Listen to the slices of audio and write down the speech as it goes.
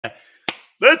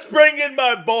Let's bring in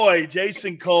my boy,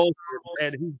 Jason Cole,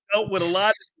 and he dealt with a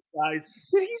lot of guys.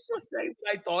 Did he just say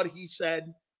what I thought he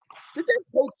said? Did that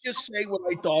coach just say what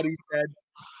I thought he said?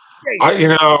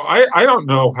 I don't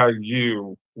know how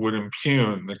you would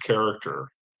impugn the character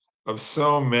of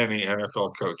so many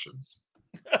NFL coaches.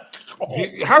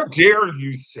 How dare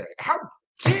you say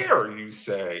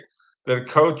that a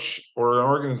coach or an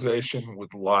organization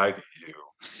would lie to you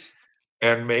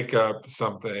and make up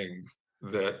something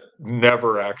that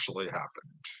never actually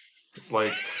happened?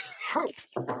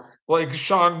 Like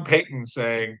Sean Payton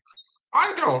saying,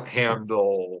 I don't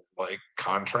handle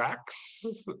contracts.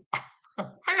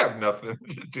 I have nothing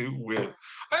to do with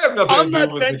I'm not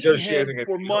benching him negotiating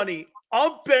for money.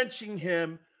 I'm benching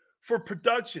him for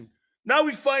production. Now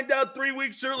we find out 3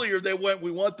 weeks earlier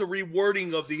we want the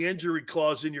rewording of the injury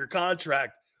clause in your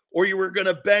contract, or you were going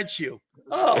to bench you.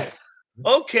 Oh,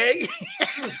 okay.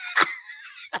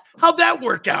 How'd that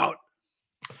work out?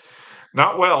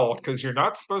 Not well, because you're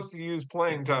not supposed to use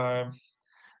playing time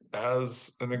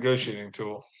as a negotiating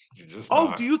tool. You're just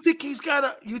not. Do you think he's got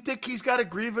a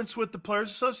grievance with the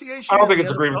Players Association? I don't think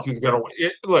it's a grievance he's going to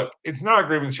win. Look, it's not a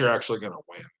grievance you're actually going to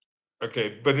win.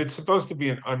 Okay, but it's supposed to be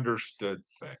an understood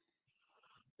thing.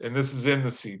 And this is in the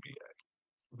CBA,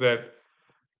 that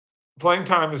playing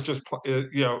time is just,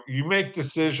 you make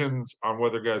decisions on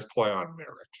whether guys play on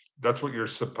merit. That's what you're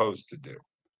supposed to do,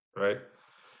 right?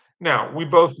 Now, we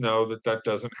both know that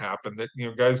doesn't happen, that,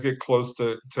 guys get close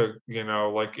to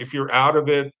if you're out of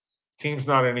it, team's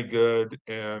not any good,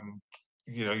 and,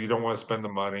 you don't want to spend the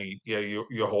money. Yeah,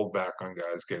 you hold back on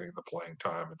guys getting the playing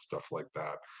time and stuff like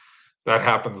that. That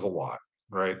happens a lot,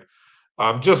 right?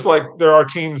 Just like there are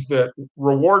teams that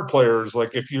reward players,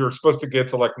 like if you're supposed to get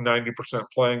to 90%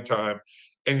 playing time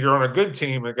and you're on a good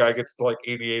team, a guy gets to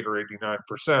 88 or 89%,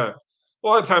 a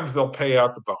lot of times they'll pay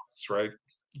out the bonus, right?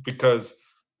 Because,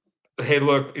 hey,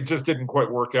 look, it just didn't quite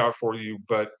work out for you,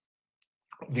 but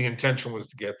the intention was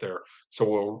to get there,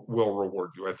 so we'll reward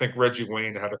you. I think Reggie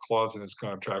Wayne had a clause in his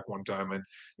contract one time,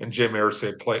 and Jim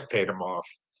Irsay paid him off,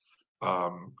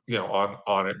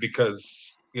 on it,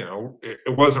 because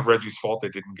it wasn't Reggie's fault they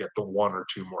didn't get the 1 or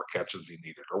 2 more catches he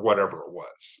needed or whatever it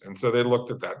was, and so they looked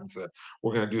at that and said,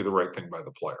 we're going to do the right thing by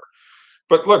the player.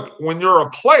 But look, when you're a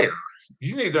player,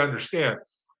 you need to understand,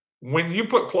 when you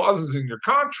put clauses in your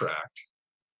contract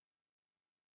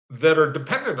that are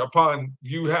dependent upon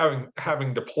you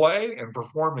having to play and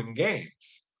perform in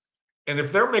games, and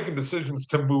if they're making decisions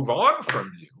to move on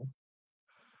from you,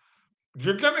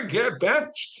 you're going to get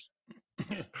benched.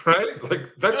 Right?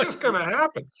 That's just going to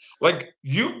happen.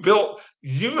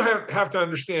 You have to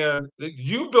understand that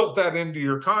you built that into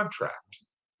your contract.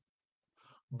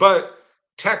 But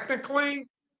technically,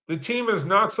 the team is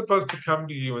not supposed to come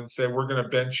to you and say, we're going to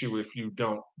bench you if you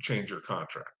don't change your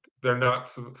contract. They're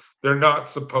not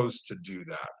supposed to do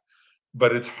that.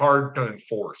 But it's hard to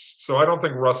enforce. So I don't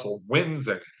think Russell wins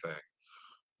anything.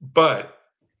 But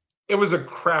it was a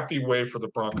crappy way for the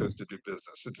Broncos to do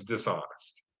business. It's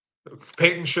dishonest.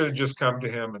 Peyton should have just come to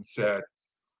him and said,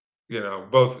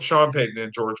 both Sean Payton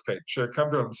and George Payton should have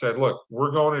come to him and said, look,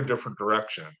 we're going a different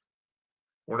direction.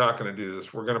 We're not going to do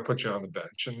this. We're going to put you on the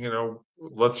bench. And,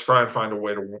 let's try and find a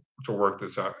way to work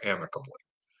this out amicably.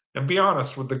 And be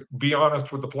honest with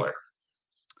the player.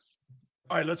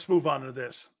 All right, let's move on to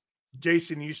this.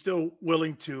 Jason, you still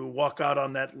willing to walk out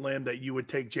on that limb that you would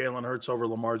take Jalen Hurts over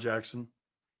Lamar Jackson?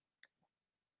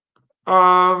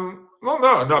 Well,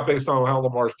 no, not based on how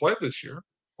Lamar's played this year.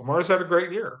 Lamar's had a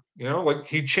great year.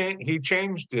 He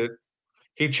changed it.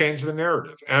 He changed the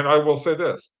narrative. And I will say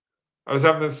this. I was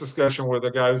having this discussion with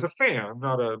a guy who's a fan,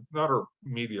 not a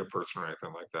media person or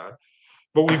anything like that.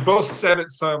 But we both said it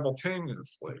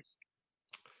simultaneously.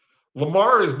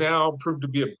 Lamar is now proved to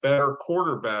be a better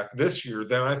quarterback this year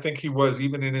than I think he was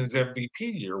even in his MVP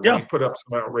year when he put up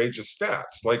some outrageous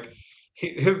stats.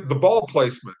 The ball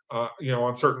placement,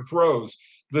 on certain throws,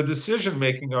 the decision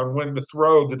making on when to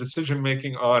throw, the decision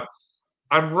making on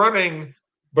I'm running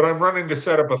to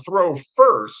set up a throw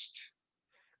first,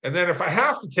 and then if I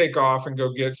have to take off and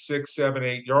go get 6, 7,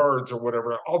 8 yards or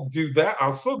whatever, I'll do that.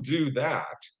 I'll still do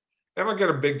that, and I'll get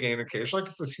a big gain occasionally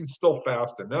because he's still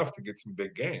fast enough to get some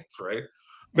big gains, right?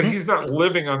 But he's not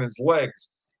living on his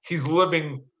legs. He's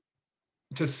living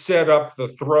to set up the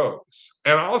throws.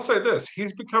 And I'll say this,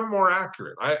 he's become more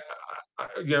accurate. Todd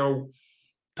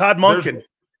Monken.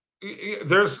 I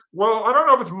don't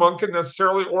know if it's Monken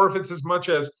necessarily, or if it's as much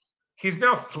as he's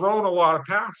now thrown a lot of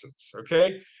passes,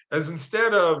 okay? As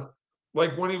instead of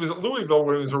when he was at Louisville,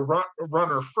 where he was a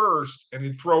runner first and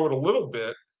he'd throw it a little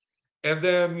bit, and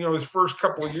then, his first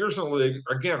couple of years in the league,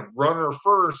 again, runner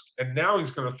first, and now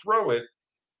he's going to throw it.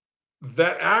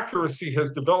 that accuracy has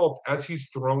developed as he's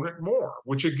thrown it more,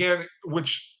 which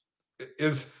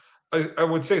is, I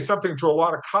would say, something to a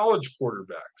lot of college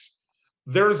quarterbacks.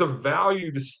 There's a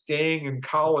value to staying in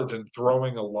college and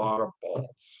throwing a lot of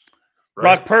balls, right?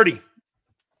 Brock Purdy.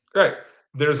 Right.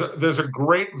 There's a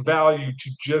great value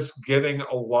to just getting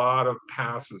a lot of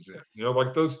passes in.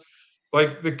 Like those,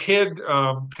 like the kid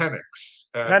Penix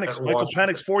at Michael Washington.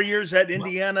 Penix, 4 years at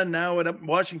Indiana, now at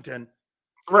Washington.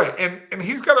 Right. And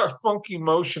he's got a funky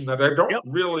motion that I don't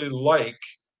really like,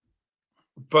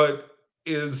 but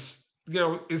is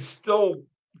still,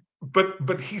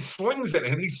 but he slings it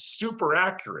and he's super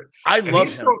accurate. I And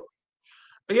love him.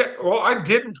 Yeah, well, I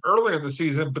didn't earlier in the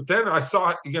season, but then I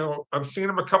saw, I've seen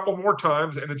him a couple more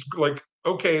times, and it's like,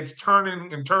 okay, it's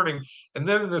turning and turning. And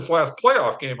then in this last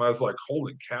playoff game, I was like,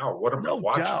 holy cow, what am I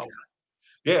watching doubt.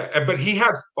 here? Yeah, but he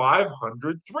had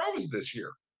 500 throws this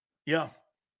year. Yeah.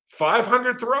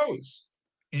 500 throws.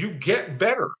 You get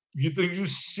better. You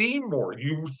see more.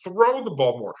 You throw the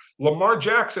ball more. Lamar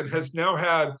Jackson has now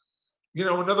had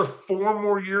another 4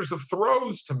 more years of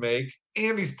throws to make,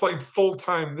 and he's played full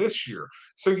time this year.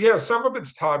 So yeah, some of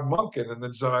it's Todd Monken and the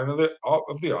design of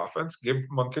the offense. Give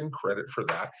Monken credit for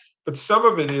that, but some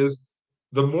of it is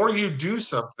the more you do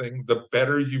something, the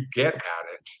better you get at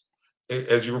it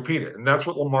as you repeat it, and that's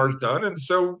what Lamar's done. And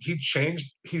so he's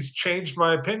changed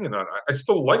my opinion on it. I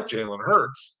still like Jalen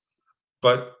Hurts,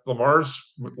 but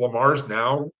Lamar's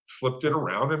now flipped it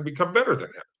around and become better than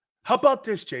him. How about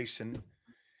this, Jason?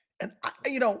 And,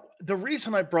 the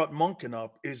reason I brought Monken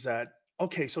up is that,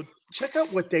 okay, so check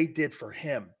out what they did for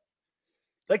him.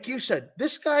 Like you said,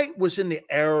 this guy was in the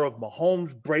era of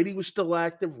Mahomes. Brady was still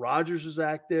active. Rodgers was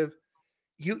active.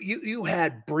 You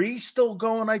had Brees still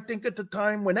going, I think, at the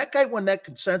time. When that guy won that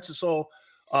consensus all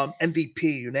MVP,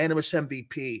 unanimous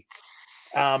MVP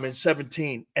in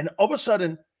 17. And all of a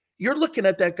sudden, you're looking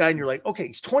at that guy and you're like, okay,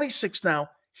 he's 26 now.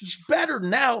 He's better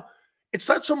now. It's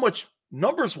not so much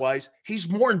numbers-wise, he's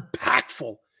more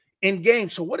impactful in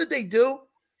games. So what did they do?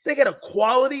 They got a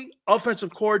quality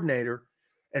offensive coordinator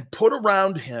and put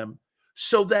around him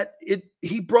so that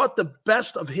he brought the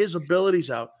best of his abilities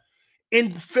out.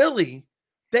 In Philly,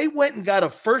 they went and got a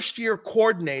first-year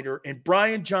coordinator in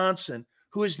Brian Johnson,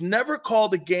 who has never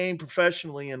called a game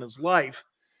professionally in his life,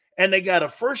 and they got a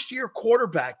first-year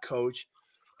quarterback coach,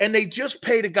 and they just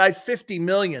paid a guy $50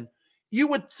 million. You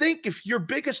would think if your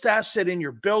biggest asset in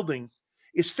your building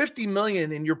is $50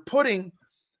 million and you're putting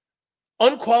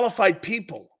unqualified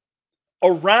people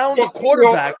around the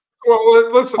quarterback.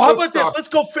 How about this? Let's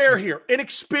go fair here.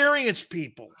 Inexperienced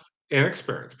people.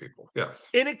 Inexperienced people, yes.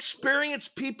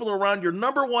 Inexperienced people around your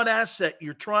number one asset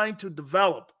you're trying to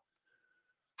develop.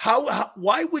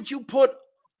 Why would you put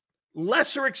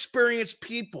lesser experienced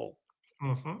people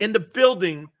in the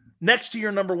building next to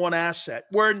your number one asset?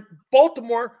 Where in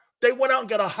Baltimore, they went out and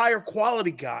got a higher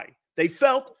quality guy. They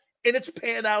felt, and it's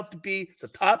panned out to be the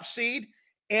top seed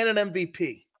and an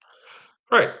MVP.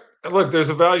 Right. And look, there's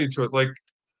a value to it. Like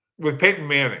with Peyton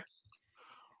Manning,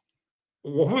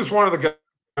 who's one of the guys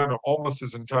almost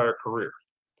his entire career?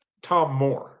 Tom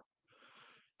Moore.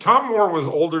 Tom Moore was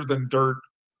older than dirt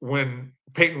when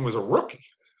Peyton was a rookie,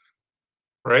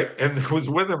 right? And was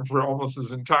with him for almost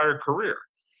his entire career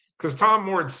because Tom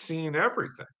Moore had seen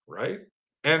everything, right?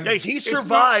 And yeah, he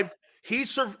survived. He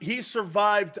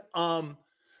survived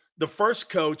the first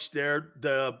coach there,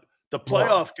 the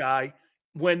playoff guy,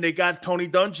 when they got Tony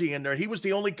Dungy in there. He was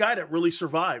the only guy that really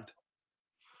survived.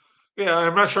 Yeah,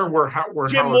 I'm not sure where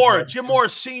Jim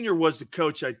Morris Sr. was the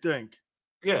coach, I think.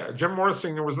 Yeah, Jim Morris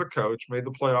Sr. was the coach, made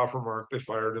the playoff remark. They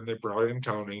fired him. They brought in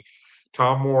Tony.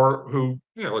 Tom Moore, who,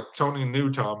 like Tony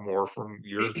knew Tom Moore from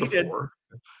years before.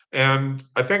 And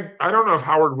I don't know if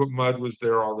Howard Mudd was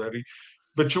there already,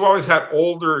 but you always had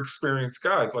older, experienced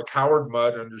guys. Like Howard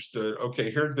Mudd understood, okay,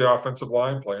 here's the offensive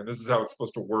line play, and this is how it's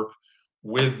supposed to work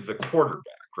with the quarterback,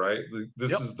 right?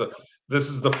 This is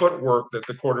the footwork that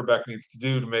the quarterback needs to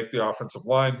do to make the offensive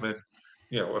lineman,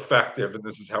 effective, and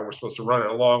this is how we're supposed to run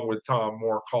it, along with Tom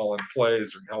Moore calling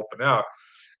plays and helping out.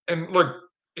 And look,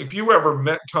 if you ever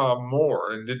met Tom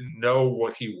Moore and didn't know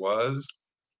what he was,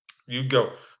 you'd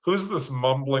go, who's this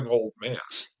mumbling old man,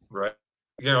 right?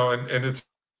 And it's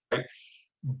right.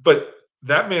 But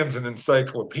that man's an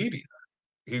encyclopedia.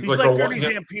 He's like Ernie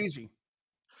Zampese.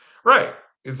 Right.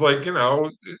 It's like,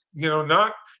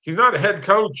 he's not a head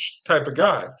coach type of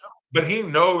guy, but he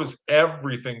knows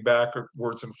everything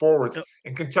backwards and forwards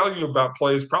and can tell you about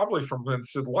plays probably from when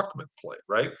Sid Luckman played,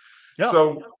 right? Yeah.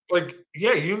 So,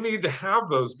 you need to have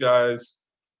those guys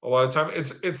a lot of time.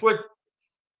 It's like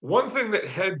one thing that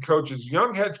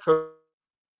young head coaches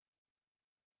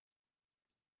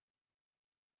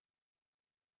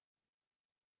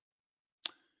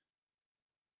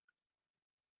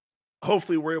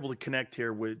hopefully we're able to connect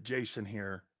here with Jason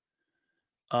here.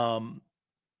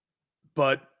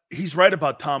 But he's right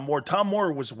about Tom Moore. Tom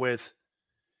Moore was with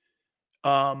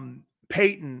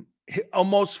Peyton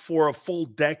almost for a full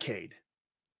decade.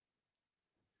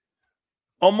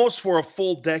 Almost for a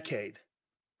full decade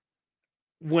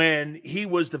when he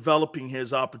was developing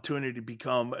his opportunity to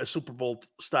become a Super Bowl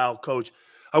style coach.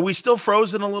 Are we still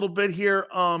frozen a little bit here?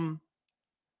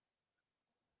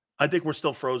 I think we're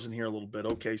still frozen here a little bit.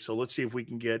 Okay, so let's see if we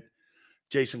can get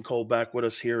Jason Cole back with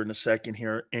us here in a second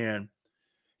here. And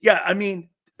yeah, I mean,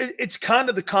 it's kind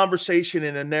of the conversation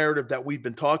and a narrative that we've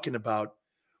been talking about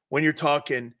when you're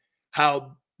talking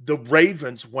how the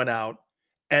Ravens went out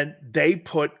and they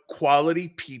put quality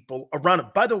people around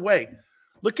it. By the way,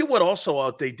 look at what also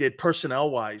out they did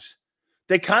personnel-wise.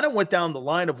 They kind of went down the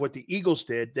line of what the Eagles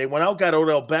did. They went out, got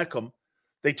Odell Beckham.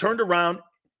 They turned around,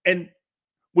 and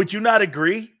would you not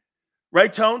agree?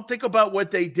 Right, Tone? Think about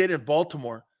what they did in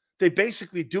Baltimore. They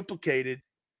basically duplicated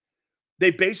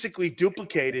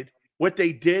what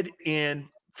they did in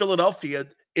Philadelphia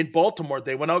in Baltimore.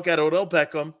 They went out, got Odell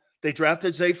Beckham. They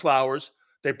drafted Zay Flowers.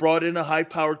 They brought in a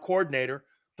high-powered coordinator,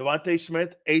 Devontae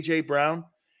Smith, A.J. Brown.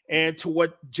 And to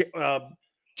what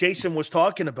Jason was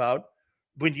talking about,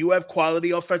 when you have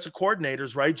quality offensive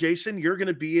coordinators, right, Jason, you're going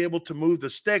to be able to move the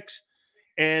sticks.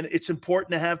 And it's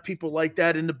important to have people like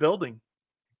that in the building.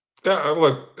 Yeah,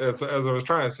 look, as I was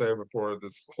trying to say before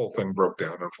this whole thing broke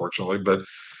down, unfortunately, but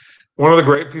one of the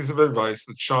great pieces of advice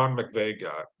that Sean McVay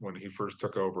got when he first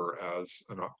took over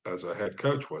as a head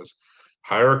coach was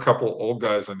hire a couple old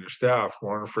guys on your staff who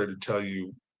aren't afraid to tell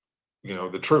you,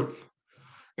 the truth,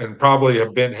 and probably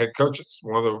have been head coaches.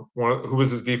 Who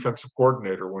was his defensive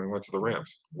coordinator when he went to the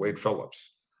Rams? Wade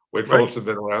Phillips. Wade Phillips had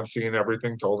been around, seeing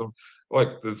everything. Told him, like,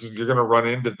 you're going to run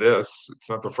into this.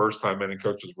 It's not the first time any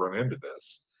coaches run into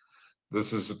this.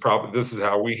 This is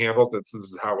how we handled it. This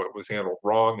is how it was handled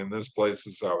wrong in this place.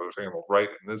 This is how it was handled right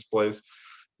in this place.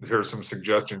 Here's some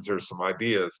suggestions. Here's some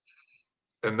ideas.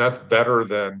 And that's better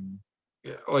than,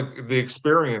 like, the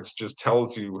experience just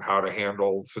tells you how to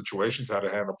handle situations, how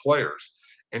to handle players.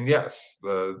 And yes,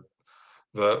 the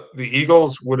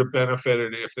Eagles would have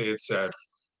benefited if they had said,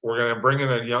 we're going to bring in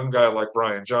a young guy like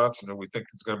Brian Johnson, who we think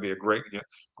is going to be a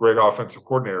great offensive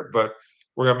coordinator, but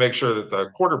we're going to make sure that the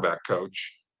quarterback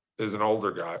coach is an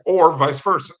older guy, or vice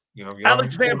versa.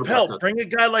 Alex Van Pelt, bring a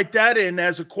guy like that in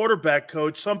as a quarterback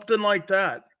coach, something like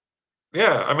that.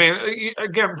 Yeah, I mean,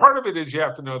 again, part of it is you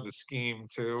have to know the scheme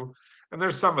too, and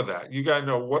there's some of that. You got to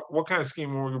know what kind of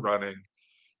scheme are we running,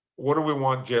 what do we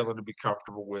want Jalen to be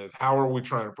comfortable with, how are we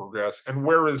trying to progress, and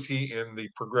where is he in the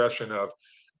progression of,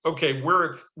 okay,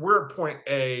 we're at point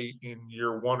A in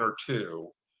year 1 or 2,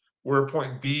 we're at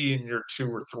point B in year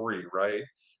 2 or 3, right?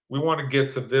 We want to get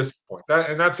to this point.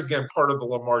 And that's, again, part of the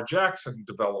Lamar Jackson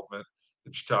development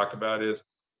that you talk about, is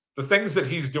the things that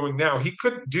he's doing now he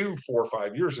couldn't do 4 or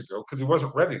 5 years ago because he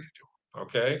wasn't ready to do them.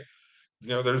 Okay,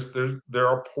 there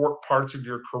are parts of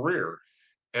your career,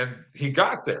 and he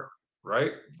got there,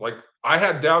 right? Like, I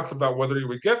had doubts about whether he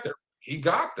would get there. He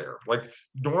got there. Like,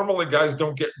 normally guys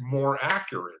don't get more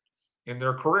accurate in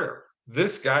their career.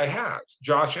 This guy has.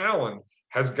 Josh Allen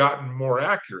has gotten more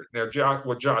accurate. Now,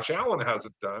 what Josh Allen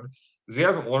hasn't done is he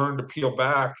hasn't learned to peel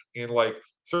back and, like,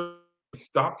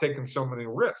 stop taking so many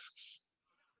risks.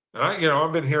 And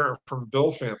I've been hearing from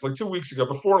Bills fans, like 2 weeks ago,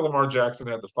 before Lamar Jackson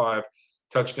had the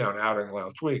 5-touchdown outing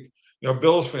last week.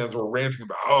 Bills fans were ranting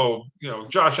about,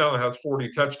 Josh Allen has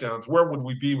 40 touchdowns. Where would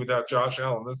we be without Josh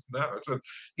Allen? This and that. I said,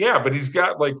 yeah, but he's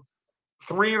got like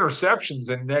 3 interceptions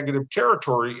in negative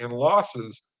territory in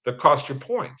losses that cost you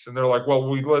points. And they're like, well,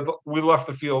 we left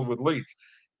the field with leads.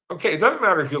 Okay, it doesn't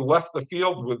matter if you left the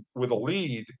field with a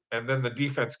lead and then the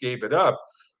defense gave it up.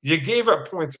 You gave up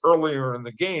points earlier in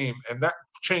the game, and that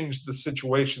changed the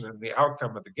situation and the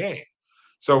outcome of the game.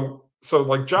 So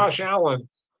like Josh Allen,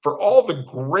 for all the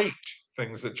great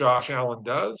things that Josh Allen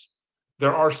does,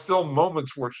 there are still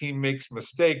moments where he makes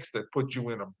mistakes that put you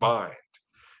in a bind.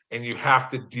 And you have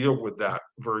to deal with that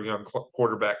very young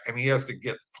quarterback, and he has to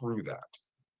get through that.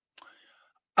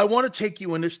 I want to take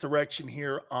you in this direction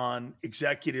here on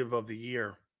Executive of the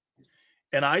Year.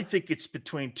 And I think it's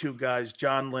between 2 guys,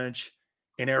 John Lynch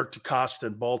and Eric DeCosta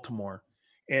in Baltimore.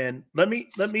 And let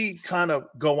me kind of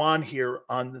go on here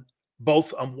on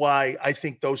both on why I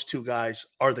think those 2 guys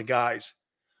are the guys.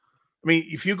 I mean,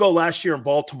 if you go last year in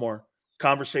Baltimore,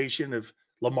 conversation if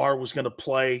Lamar was going to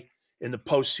play in the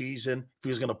postseason, if he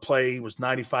was going to play, he was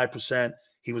 95%.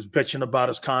 He was bitching about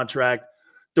his contract.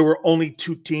 There were only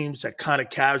 2 teams that kind of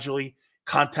casually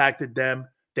contacted them.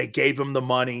 They gave him the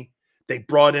money. They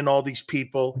brought in all these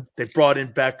people. They brought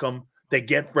in Beckham. They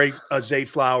get Zay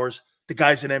Flowers. The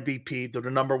guy's an MVP. They're the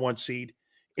 #1 seed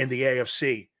in the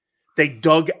AFC. They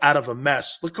dug out of a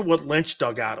mess. Look at what Lynch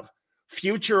dug out of.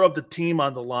 Future of the team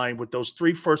on the line with those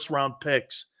 3 first-round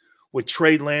picks with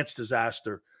Trey Lance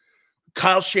disaster.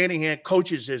 Kyle Shanahan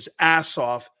coaches his ass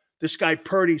off. This guy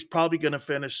Purdy's probably going to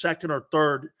finish second or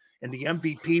third in the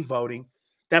MVP voting.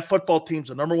 That football team's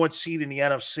the #1 seed in the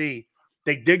NFC.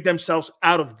 They dig themselves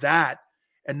out of that.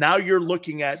 And now you're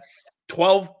looking at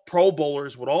 12 Pro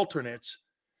Bowlers with alternates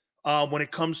when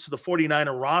it comes to the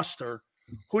 49er roster.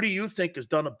 Who do you think has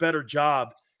done a better job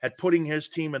at putting his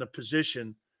team in a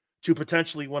position to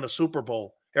potentially win a Super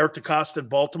Bowl? Eric DeCosta in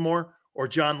Baltimore or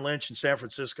John Lynch in San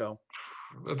Francisco?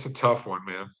 That's a tough one,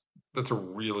 man. That's a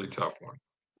really tough one.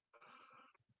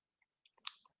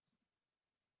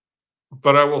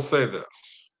 But I will say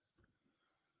this.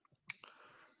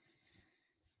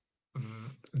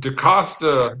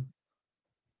 DeCosta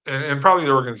and probably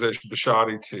the organization,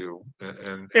 Bisciotti too,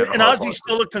 and Ozzy's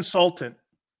still a consultant.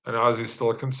 And Ozzy's still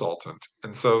a consultant.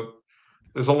 And so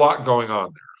there's a lot going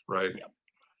on there, right? Yep.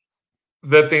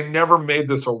 That they never made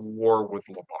this a war with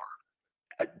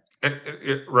Lamar. And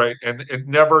they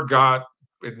never got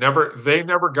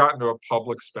into a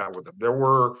public spat with him. There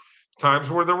were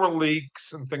times where there were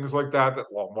leaks and things like that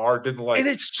Lamar didn't like. And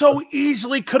it so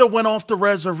easily could have went off the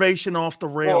reservation, off the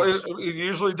rails. Well, it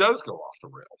usually does go off the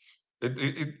rails.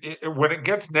 When it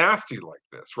gets nasty like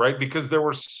this, right? Because there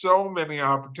were so many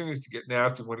opportunities to get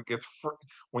nasty when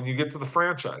you get to the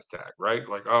franchise tag, right?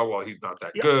 Like, oh, well, he's not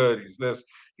that good. He's this,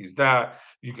 he's that.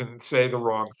 You can say the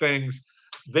wrong things.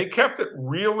 They kept it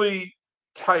really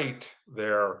tight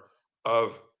there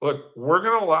of, look, we're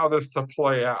going to allow this to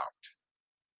play out,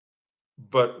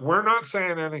 but we're not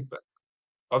saying anything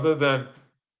other than,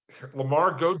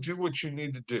 Lamar, go do what you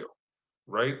need to do.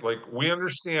 Right? Like, we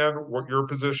understand what your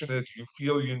position is. You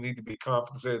feel you need to be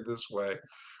compensated this way.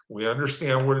 We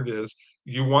understand what it is.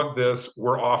 You want this.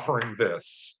 We're offering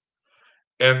this.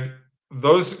 And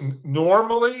those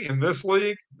normally in this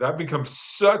league, that becomes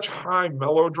such high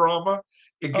melodrama.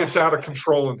 It gets out of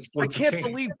control and splits a team. I can't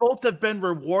believe both have been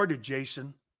rewarded,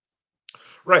 Jason.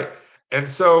 Right. And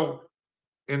so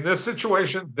in this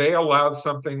situation, they allowed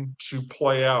something to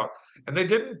play out. And they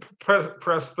didn't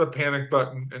press the panic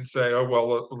button and say, oh,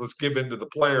 well, let's give in to the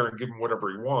player and give him whatever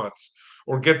he wants,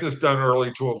 or get this done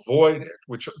early to avoid it,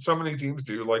 which so many teams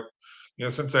do. Like,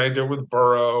 Cincinnati did with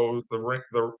Burrow,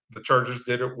 the Chargers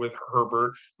did it with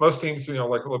Herbert. Most teams,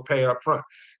 will pay up front.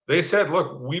 They said,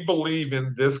 look, we believe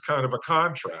in this kind of a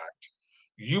contract.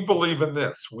 You believe in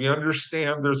this. We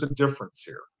understand there's a difference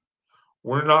here.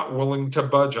 We're not willing to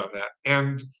budge on that.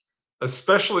 And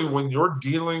especially when you're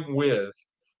dealing with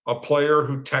a player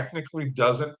who technically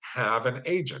doesn't have an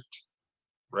agent,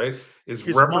 right? Is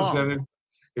represented.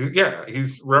 Mom. Yeah,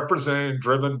 he's represented and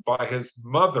driven by his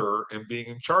mother and being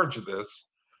in charge of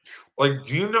this. Like,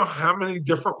 do you know how many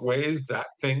different ways that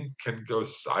thing can go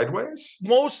sideways?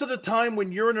 Most of the time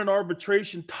when you're in an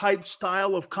arbitration type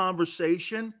style of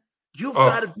conversation, you've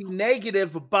got to be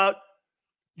negative about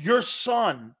your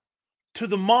son to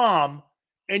the mom,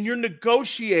 and you're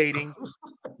negotiating.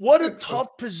 What a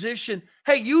tough position.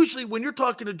 Hey, usually when you're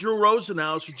talking to Drew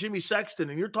Rosenhaus or Jimmy Sexton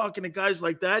and you're talking to guys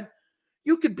like that,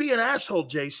 you could be an asshole,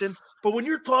 Jason. But when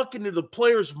you're talking to the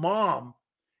player's mom,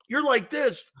 you're like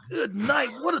this. Good night.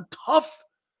 What a tough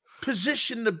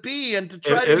position to be in, to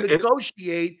try to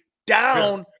negotiate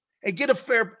down and get a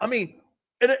fair – I mean,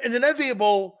 in an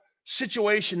enviable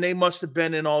situation they must have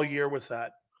been in all year with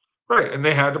that. Right, and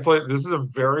they had to play. This is a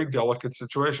very delicate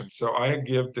situation. So I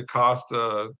give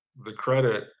DeCosta the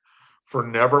credit for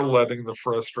never letting the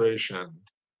frustration,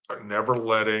 or never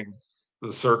letting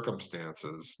the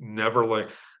circumstances, never letting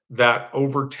that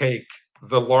overtake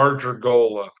the larger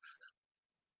goal of,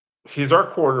 he's our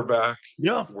quarterback.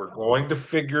 Yeah. We're going to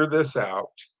figure this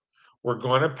out. We're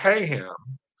going to pay him.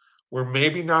 We're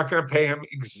maybe not going to pay him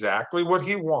exactly what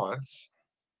he wants,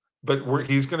 but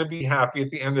he's going to be happy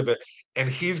at the end of it. And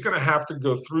he's going to have to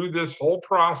go through this whole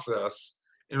process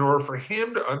in order for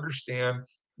him to understand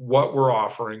what we're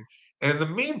offering. And in the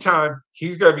meantime,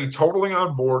 he's got to be totally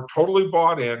on board, totally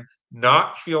bought in,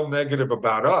 not feel negative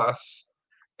about us.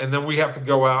 And then we have to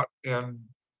go out and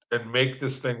make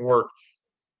this thing work. At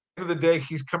the end of the day,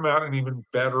 he's come out an even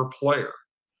better player.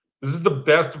 This is the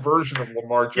best version of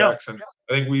Lamar Jackson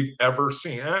I think we've ever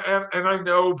seen. And I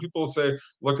know people say,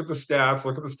 look at the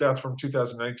stats from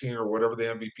 2019 or whatever the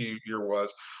MVP year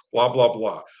was, blah, blah,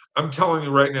 blah. I'm telling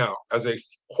you right now, as a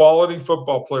quality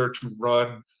football player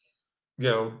to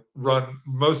run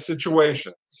most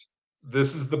situations,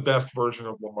 this is the best version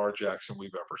of Lamar Jackson we've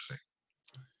ever seen.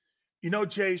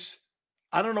 Jace,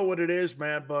 I don't know what it is,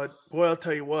 man, but boy, I'll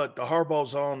tell you what, the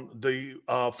Harbaugh's on the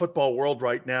football world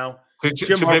right now.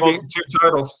 Jim Maybe Harbaugh's two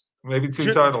titles, maybe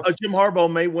two titles. Jim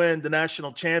Harbaugh may win the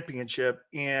national championship,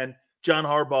 and John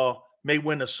Harbaugh may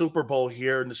win a Super Bowl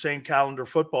here in the same calendar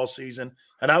football season.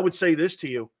 And I would say this to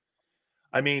you.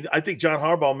 I mean, I think John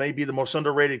Harbaugh may be the most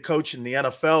underrated coach in the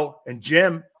NFL. And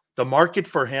Jim, the market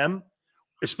for him,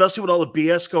 especially with all the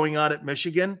BS going on at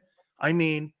Michigan, I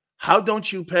mean, how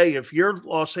don't you pay if you're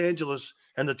Los Angeles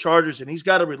and the Chargers and he's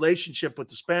got a relationship with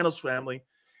the Spanos family?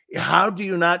 How do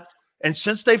you not? And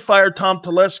since they fired Tom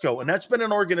Telesco, and that's been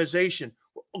an organization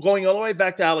going all the way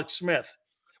back to Alex Smith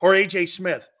or AJ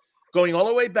Smith, going all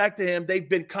the way back to him, they've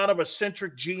been kind of a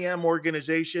centric GM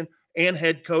organization and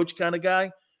head coach kind of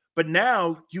guy. But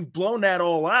now you've blown that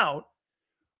all out.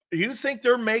 You think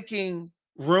they're making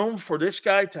room for this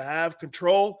guy to have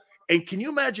control? And can you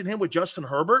imagine him with Justin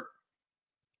Herbert?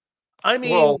 I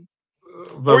mean,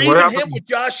 or even him with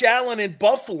Josh Allen in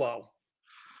Buffalo.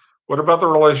 What about the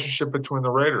relationship between the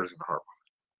Raiders and Harbaugh?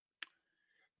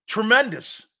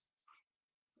 Tremendous.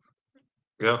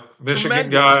 Yeah, Michigan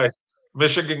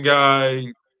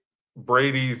guy,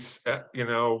 Brady's,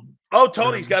 Oh,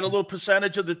 Tony's got a little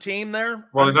percentage of the team there.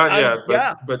 Well, not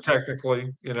yet, but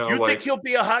technically, You think he'll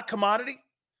be a hot commodity?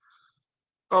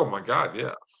 Oh my God,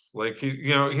 yes. Like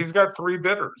he's got three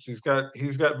bidders. He's got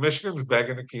Michigan's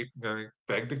begging to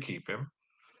keep him,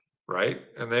 right?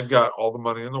 And they've got all the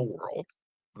money in the world.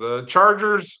 The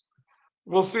Chargers,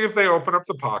 we'll see if they open up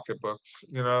the pocketbooks.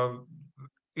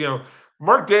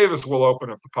 Mark Davis will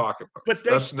open up the pocketbooks. But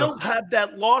they still have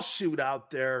that lawsuit out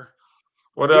there.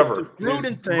 Whatever. The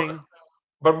Gruden thing.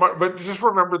 But just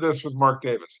remember this with Mark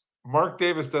Davis. Mark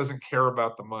Davis doesn't care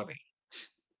about the money.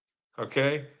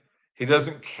 Okay? He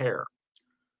doesn't care.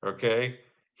 Okay?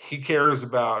 He cares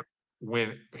about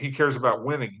winning.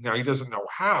 Now he doesn't know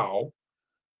how.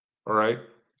 All right.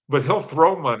 But he'll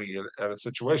throw money at a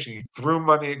situation. He threw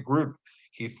money at Gruden.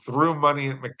 He threw money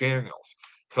at McDaniels.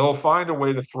 He'll find a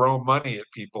way to throw money at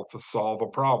people to solve a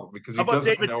problem because he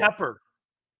doesn't know. David Tepper?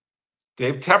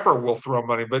 Dave Tepper will throw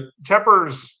money, but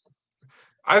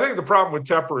I think the problem with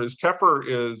Tepper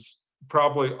is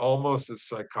probably almost as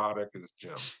psychotic as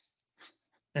Jim.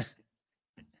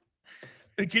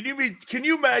 Can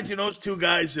you imagine those two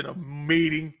guys in a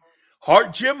meeting?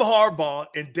 Jim Harbaugh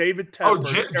and David Tepper.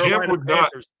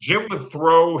 Jim would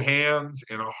throw hands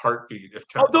in a heartbeat if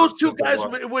Tepper. Those two guys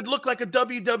would look like a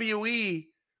WWE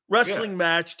wrestling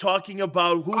match talking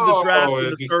about who the draft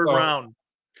in the third round.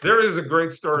 There is a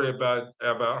great story about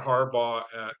Harbaugh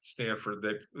at Stanford.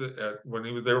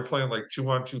 When they were playing like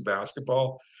 2-on-2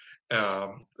 basketball,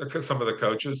 some of the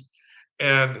coaches,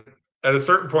 and at a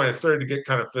certain point it started to get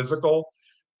kind of physical.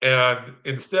 And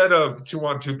instead of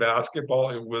 2-on-2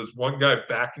 basketball, it was one guy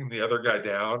backing the other guy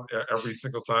down every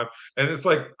single time. And it's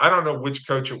like, I don't know which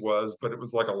coach it was, but it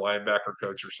was like a linebacker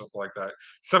coach or something like that.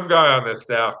 Some guy on the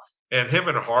staff, and him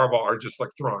and Harbaugh are just like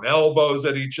throwing elbows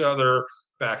at each other,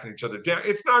 backing each other down.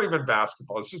 It's not even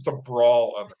basketball. It's just a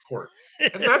brawl on the court.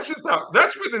 And that's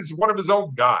with one of his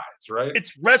own guys, right?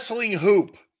 It's wrestling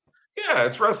hoop. Yeah,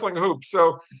 it's wrestling hoop.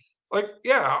 So,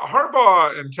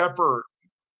 Harbaugh and Tepper,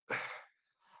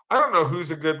 I don't know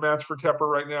who's a good match for Tepper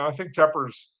right now. I think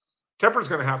Tepper's going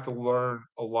to have to learn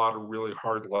a lot of really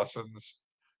hard lessons.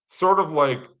 Sort of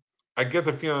like, I get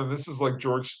the feeling this is like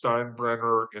George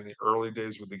Steinbrenner in the early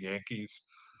days with the Yankees,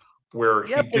 where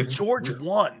George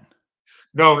won.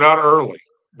 No, not early.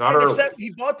 Not early.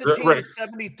 He bought the team in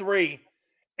 '73,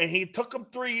 and he took him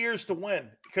 3 years to win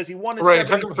because he won in '76.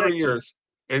 It took him 3 years.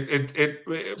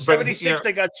 76,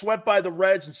 they got swept by the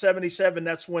Reds. In '77,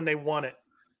 that's when they won it.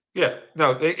 Yeah,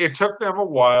 no, it took them a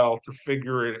while to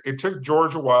figure it. It took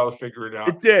George a while to figure it out.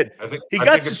 It did. I think he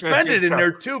got suspended in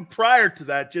there too prior to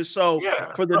that, just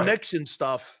for the Nixon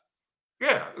stuff.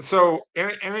 Yeah. So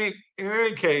in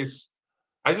any case,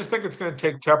 I just think it's going to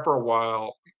take Tepper a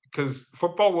while because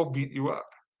football will beat you up.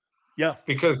 Yeah.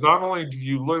 Because not only do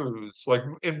you lose, like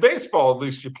in baseball, at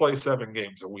least you play 7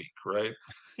 games a week, right?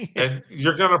 Yeah. And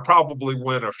you're going to probably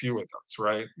win a few of those,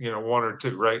 right? 1 or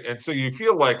 2, right? And so you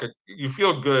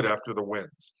feel good after the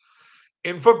wins.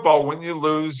 In football, when you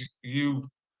lose,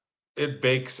 it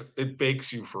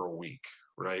bakes you for a week,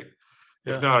 right?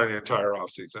 Yeah. If not an entire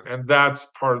offseason. And that's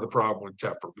part of the problem with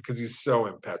Tepper because he's so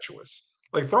impetuous.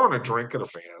 Like throwing a drink at a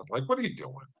fan. Like, what are you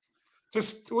doing?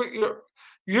 Just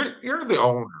you're the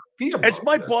owner. As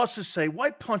my bosses say, why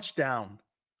punch down?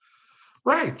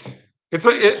 Right.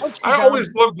 I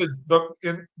always love do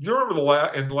you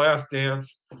remember in Last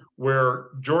Dance where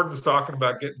Jordan's talking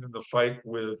about getting in the fight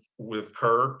with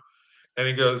Kerr, and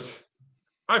he goes,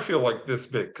 "I feel like this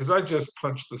big because I just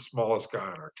punched the smallest guy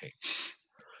on our team."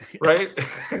 right?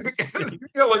 You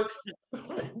know, like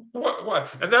what?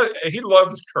 And that he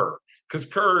loves Kerr because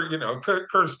Kerr,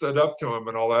 Kerr stood up to him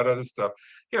and all that other stuff.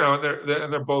 And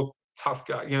they're both tough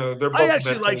guys. They're I both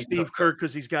actually like mentally Steve tough guys. Kerr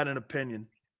because he's got an opinion.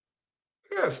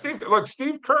 Yeah, Steve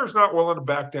Kerr's not willing to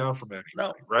back down from anything,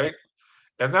 No. right?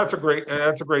 And that's a great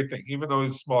thing, even though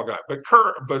he's a small guy. But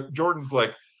Jordan's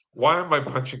like, why am I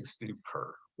punching Steve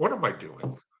Kerr? What am I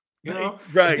doing?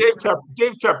 Right.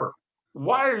 Dave Tepper,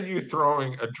 why are you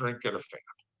throwing a drink at a fan?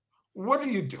 What are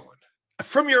you doing?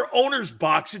 From your owner's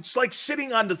box, it's like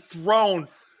sitting on the throne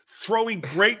throwing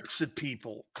grapes at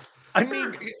people. I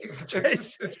mean, it's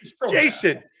just so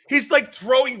Jason, bad. he's like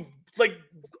throwing like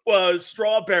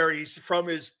strawberries from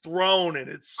his throne, and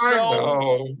it's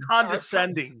so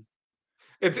condescending.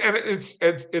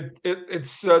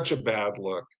 It's such a bad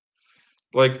look.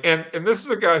 Like, and this is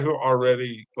a guy who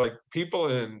already, like, people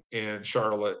in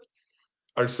Charlotte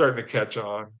are starting to catch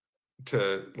on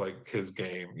to like his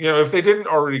game. If they didn't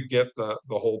already get the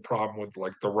whole problem with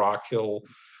like the Rock Hill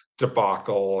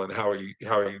debacle and how he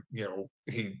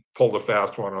he pulled a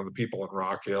fast one on the people in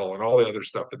Rock Hill and all the other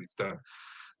stuff that he's done.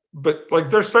 But like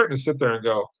they're starting to sit there and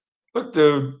go, look,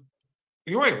 dude,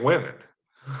 you ain't winning.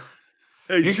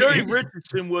 Hey, Jerry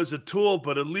Richardson was a tool,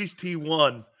 but at least he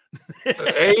won.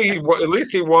 At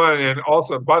least he won. And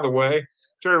also, by the way,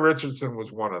 Jerry Richardson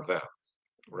was one of them,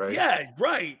 right? Yeah,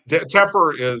 right.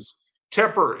 Tepper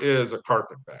is a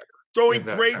carpetbagger. Throwing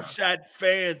grapes at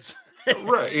fans.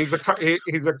 Right.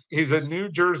 He's a New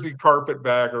Jersey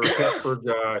carpetbagger, Pittsburgh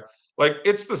guy. Like,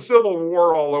 it's the Civil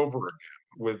War all over again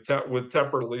with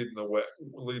Tepper leading the way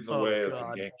as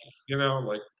a Yankee.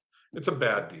 Like, it's a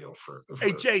bad deal for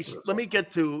Hey, Jace, let me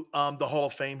get to the Hall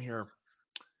of Fame here.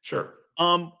 Sure.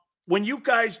 When you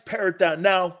guys pare it down,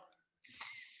 now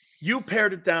you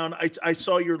pared it down. I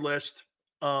saw your list.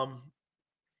 Well,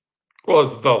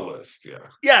 it's the list, yeah.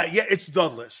 Yeah, it's the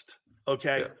list.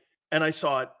 Okay. Yeah. And I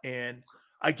saw it and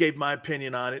I gave my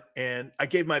opinion on it. And I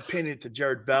gave my opinion to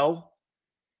Jared Bell.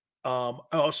 I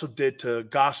also did to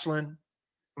Goslin.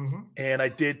 Mm-hmm. And I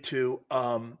did to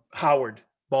Howard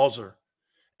Balzer.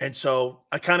 And so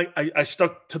I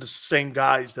stuck to the same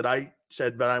guys that I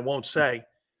said, but I won't say.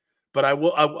 But I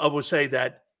will say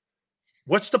that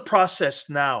what's the process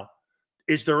now?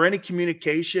 Is there any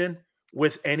communication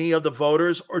with any of the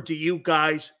voters, or do you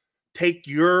guys take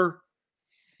your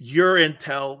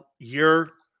intel,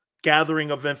 your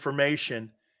gathering of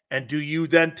information, and do you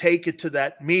then take it to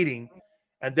that meeting,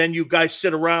 and then you guys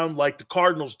sit around like the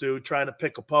Cardinals do trying to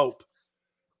pick a pope?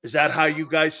 Is that how you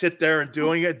guys sit there and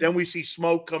doing it? Then we see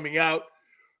smoke coming out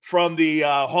from the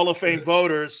Hall of Fame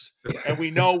voters, and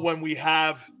we know when we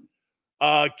have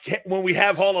Hall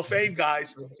of Fame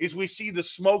guys, is we see the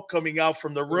smoke coming out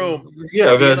from the room.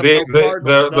 Yeah, the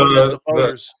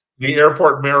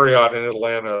airport Marriott in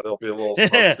Atlanta, there'll be a little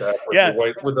smokestack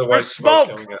with the white smoke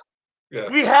coming out. Yeah.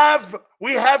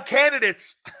 We have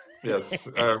candidates. Yes,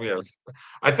 yes.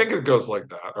 I think it goes like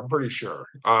that. I'm pretty sure.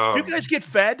 Do you guys get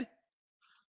fed?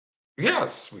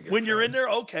 Yes, we get when fed. You're in there.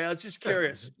 Okay, I was just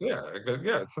curious. Yeah.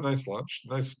 It's a nice lunch,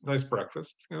 nice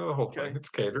breakfast. The whole thing. It's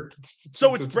catered.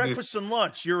 It's breakfast and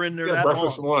lunch. You're in there. Yeah,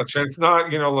 breakfast and lunch, and it's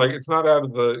not it's not out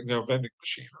of the vending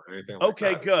machine or anything. Like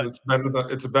okay, that. good.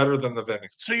 It's better than the vending.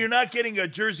 So you're not getting a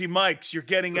Jersey Mike's. You're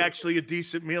getting actually a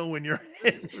decent meal when you're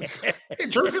in. Hey,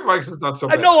 Jersey Mike's is not so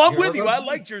bad. I know. I'm with you. I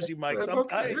like Jersey Mike's.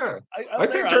 Okay, I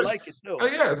like it too.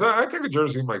 I take a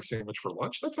Jersey Mike's sandwich for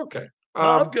lunch. That's okay.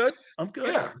 No, I'm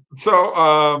good. Yeah.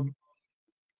 So,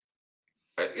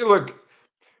 look,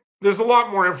 there's a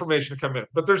lot more information to come in,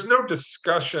 but there's no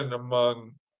discussion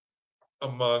among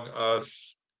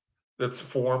us that's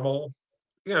formal.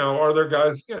 Are there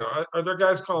guys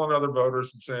calling other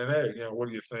voters and saying, hey, what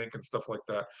do you think and stuff like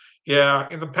that? Yeah.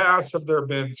 In the past, have there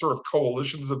been sort of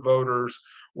coalitions of voters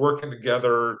working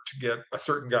together to get a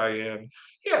certain guy in?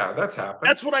 Yeah, that's happened.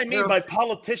 That's what I mean by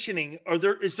politicianing.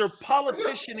 Is there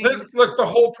politicianing? Look, the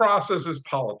whole process is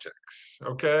politics.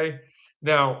 Okay.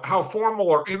 Now, how formal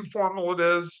or informal it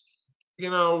is,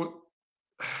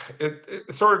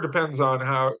 it sort of depends on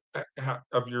how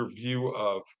of your view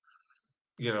of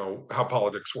how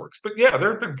politics works. But yeah, there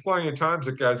have been plenty of times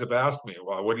that guys have asked me,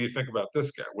 well, what do you think about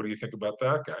this guy? What do you think about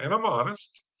that guy? And I'm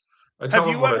honest. Have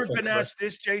you ever been asked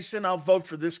this, Jason? I'll vote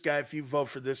for this guy if you vote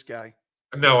for this guy.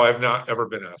 No, I've not ever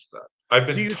been asked that. I've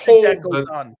been told think that goes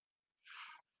on?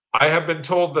 I have been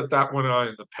told that went on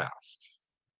in the past.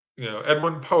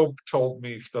 Edwin Pope told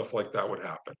me stuff like that would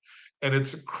happen, and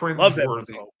it's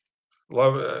cringeworthy.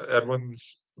 Love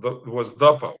Edwin's was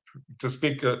the Pope, to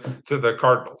speak to the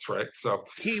Cardinals, right? So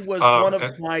he was one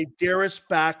of my dearest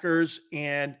backers,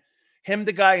 and him,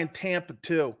 the guy in Tampa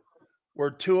too,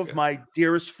 were two of my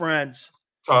dearest friends.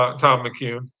 Tom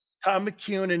McCune. Tom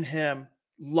McCune and him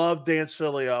loved Dan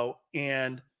Sileo.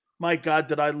 And my God,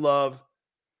 did I love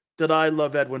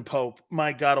Edwin Pope.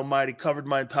 My God almighty, covered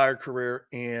my entire career.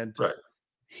 And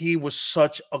he was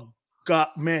such a God,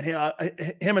 man.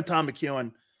 Him and Tom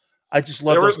McCune, I just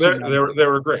love those two. They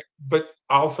were great. But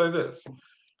I'll say this.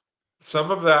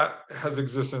 Some of that has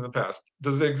existed in the past.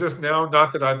 Does it exist now?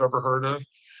 Not that I've ever heard of.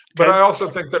 But I also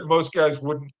think that most guys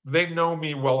they know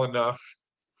me well enough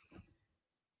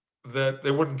that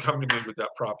they wouldn't come to me with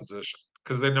that proposition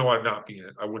because they know I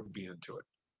wouldn't be into it.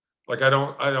 Like I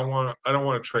don't want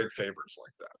to trade favors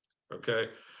like that. Okay.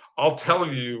 I'll tell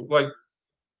you, like,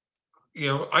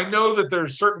 I know that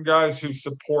there's certain guys who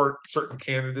support certain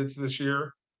candidates this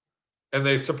year and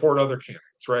they support other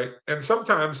candidates, right? And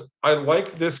sometimes I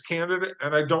like this candidate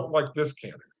and I don't like this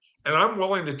candidate. And I'm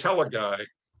willing to tell a guy,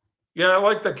 yeah, I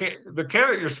like the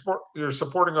candidate you're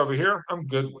supporting over here, I'm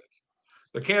good with.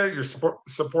 The candidate you're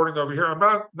supporting over here, I'm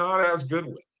not as good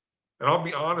with. And I'll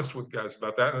be honest with guys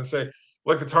about that and say,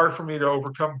 look, it's hard for me to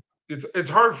overcome. It's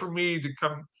hard for me to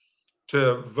come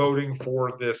to voting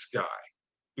for this guy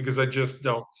because I just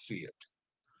don't see it.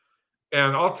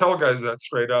 And I'll tell guys that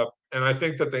straight up. And I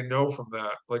think that they know from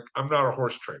that, like, I'm not a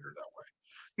horse trader that way.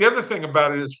 The other thing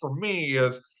about it is, for me,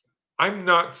 is I'm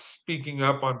not speaking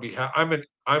up on behalf. I'm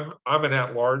an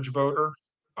at-large voter,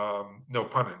 no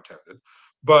pun intended.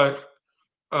 But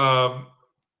I'm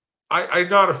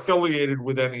not affiliated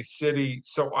with any city,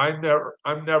 so I'm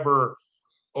never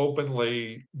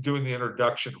openly doing the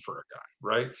introduction for a guy,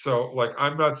 right? So, like,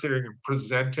 I'm not sitting and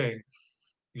presenting,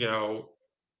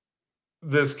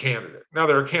 this candidate. Now,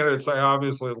 there are candidates I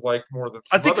obviously like more than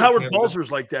some I think other Howard candidates. Balzer's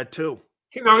like that too.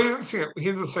 He's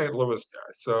a St. Louis guy,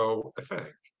 so I think.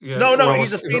 No,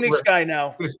 he's a Phoenix guy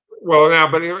now.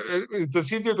 But does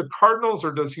he do the Cardinals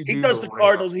or does he? He does the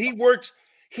Cardinals. He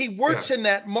works in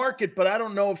that market, but I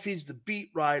don't know if he's the beat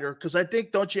writer because I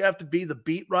think, don't you have to be the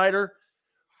beat writer?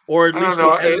 Or at least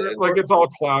I don't know. It's all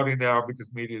cloudy now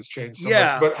because media has changed so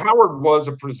much. But Howard was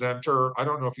a presenter. I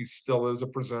don't know if he still is a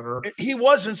presenter. He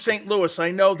was in St. Louis.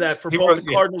 I know that for both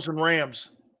the Cardinals and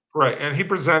Rams. Right, and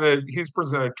he's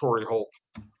presented Torrey Holt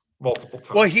multiple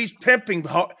times. Well, he's pimping.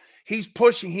 He's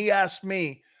pushing. He asked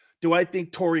me, do I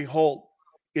think Torrey Holt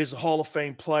is a Hall of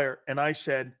Fame player? And I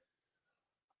said,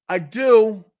 I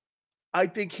do. I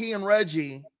think he and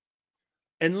Reggie.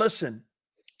 And listen,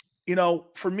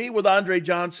 for me with Andre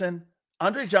Johnson's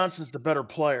the better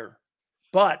player.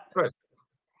 But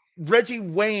Reggie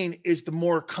Wayne is the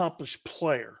more accomplished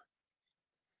player.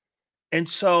 And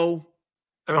so.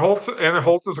 And Holt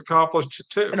is accomplished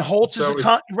too. And Holt is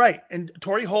right. And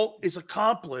Torrey Holt is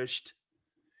accomplished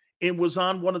and was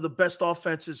on one of the best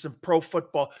offenses in pro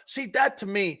football. See, that to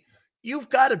me, you've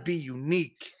got to be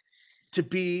unique to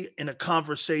be in a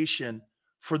conversation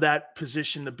for that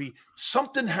position to be.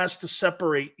 Something has to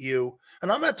separate you.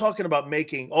 And I'm not talking about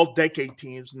making all-decade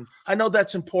teams. And I know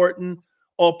that's important,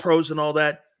 all pros and all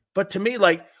that. But to me,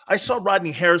 like, I saw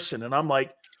Rodney Harrison, and I'm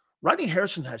like, Rodney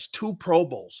Harrison has 2 Pro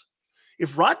Bowls.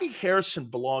 If Rodney Harrison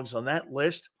belongs on that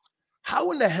list,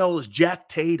 how in the hell is Jack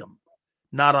Tatum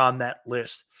not on that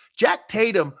list? Jack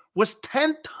Tatum was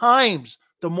 10 times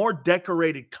the more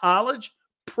decorated college,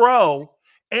 pro,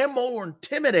 and more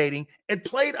intimidating, and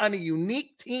played on a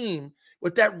unique team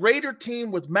with that Raider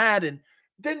team with Madden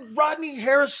than Rodney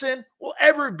Harrison will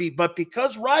ever be. But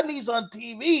because Rodney's on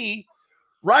TV,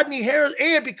 Rodney Harrison,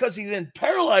 and because he didn't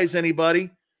paralyze anybody,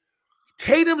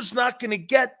 Tatum's not going to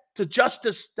get the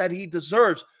justice that he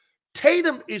deserves.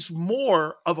 Tatum is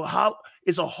more of a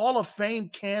Hall of Fame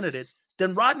candidate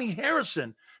than Rodney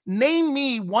Harrison. Name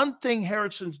me one thing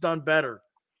Harrison's done better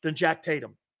than Jack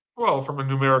Tatum. Well, from a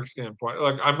numeric standpoint,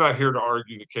 like, I'm not here to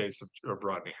argue the case of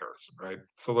Rodney Harrison, right?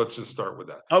 So let's just start with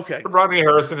that. Okay. But Rodney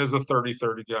Harrison is a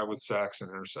 30-30 guy with sacks and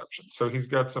interceptions. So he's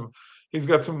got some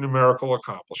numerical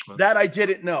accomplishments. That I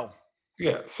didn't know.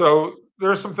 Yeah. So there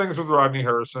are some things with Rodney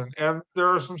Harrison, and there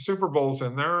are some Super Bowls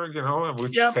in there,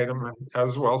 which Tatum has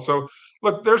as well. So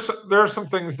look, there are some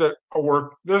things that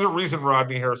work. There's a reason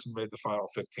Rodney Harrison made the final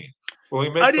 15. Will he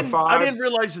make the 5? I didn't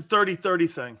realize the 30-30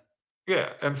 thing. Yeah,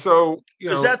 and so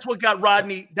because that's what got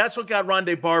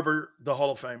Rondé Barber the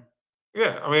Hall of Fame.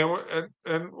 Yeah, I mean,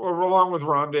 and along with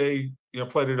Rondé,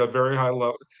 played at a very high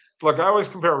level. Look, I always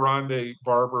compare Rondé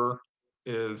Barber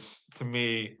is, to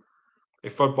me, a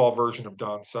football version of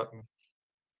Don Sutton.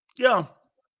 Yeah.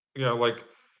 Like,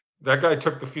 that guy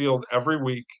took the field every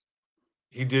week.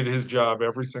 He did his job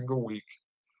every single week.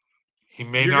 He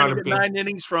may not have been 9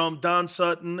 innings from Don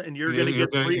Sutton, and you're going to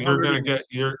get 300. You're going to get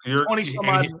 20 some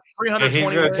odd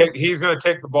 320. He's going to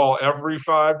take the ball every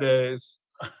 5 days.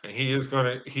 and he is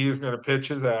gonna pitch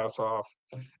his ass off.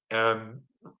 And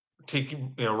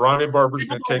Ronnie Barber's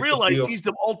People going to don't take the realize field. he's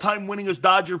the all-time winningest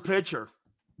Dodger pitcher.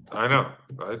 I know.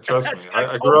 Trust me. That's got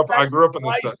I grew up in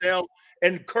the Sutton. Drysdale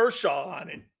and Kershaw on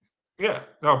it. Yeah,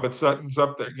 no, but Sutton's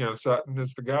up there. Sutton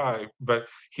is the guy, but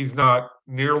he's not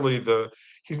nearly the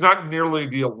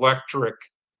electric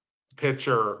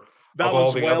pitcher of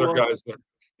all the other Valenzuela. guys.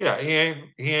 Yeah,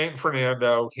 he ain't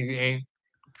Fernando. He ain't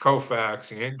Koufax.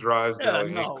 He ain't Yeah, Drysdale. He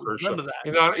ain't no, Kershaw. none of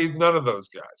that. He's none of those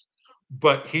guys.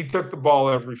 But he took the ball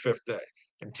every fifth day.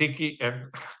 And Tiki,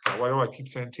 and God, why do I keep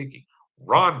saying Tiki?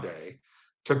 Rondé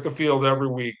took the field every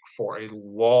week for a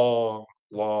long,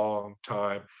 long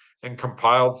time and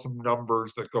compiled some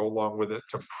numbers that go along with it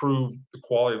to prove the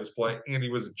quality of his play. And he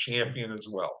was a champion as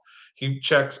well. He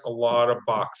checks a lot of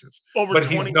boxes. Over but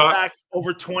 20 he's not sacks,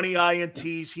 over 20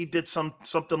 INTs. He did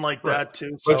something like right. that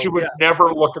too. But So, you would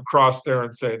never look across there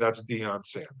and say that's Deion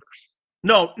Sanders.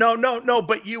 No.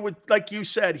 But you would, like you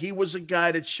said, he was a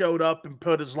guy that showed up and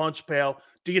put his lunch pail.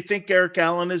 Do you think Eric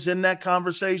Allen is in that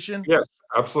conversation? Yes,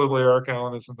 absolutely. Eric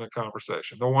Allen is in the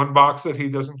conversation. The one box that he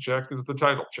doesn't check is the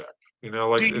title check. Do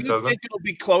you think it'll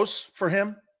be close for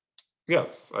him?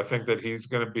 Yes, I think that he's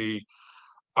going to be.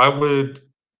 I would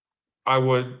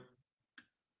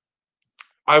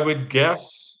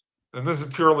guess, and this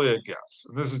is purely a guess,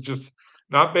 and this is just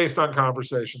not based on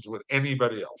conversations with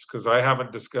anybody else, because I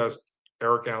haven't discussed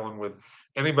Eric Allen with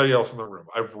anybody else in the room.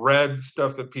 I've read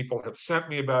stuff that people have sent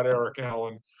me about Eric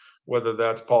Allen, whether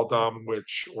that's Paul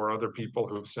Domowitch or other people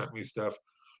who have sent me stuff.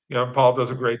 Paul does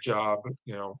a great job,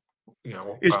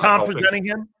 Is Tom helping. presenting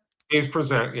him?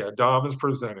 Dom is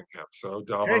presenting him. So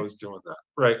Damo Okay. is doing that.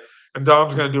 Right. And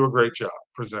Dom's going to do a great job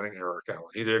presenting Eric Allen.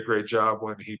 He did a great job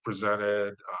when he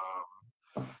presented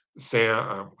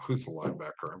Sam, who's the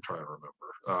linebacker? I'm trying to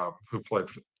remember, who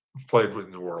played with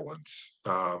New Orleans.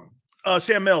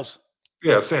 Sam Mills.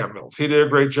 Yeah, Sam Mills. He did a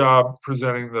great job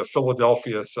presenting the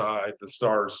Philadelphia side, the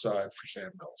Stars side for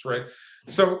Sam Mills, right?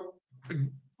 So,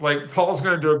 Paul's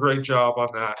going to do a great job on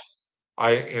that,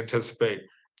 I anticipate.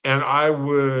 And I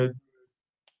would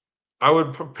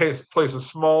place a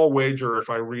small wager, if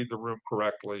I read the room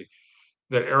correctly,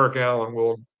 that Eric Allen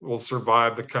will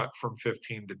survive the cut from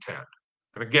 15 to 10.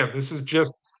 And again, this is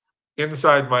just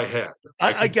inside my head.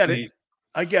 I get it.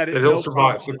 I get it. That he'll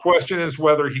survive. The question is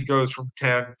whether he goes from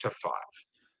 10 to 5.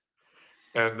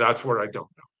 And that's what I don't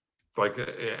know.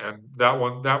 And that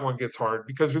one gets hard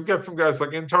because we've got some guys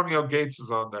like Antonio Gates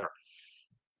is on there.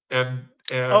 And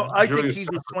I think he's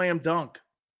a slam dunk.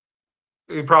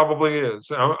 He probably is.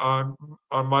 On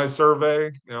my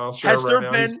survey, I'll share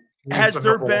Has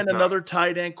there been another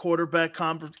tight end quarterback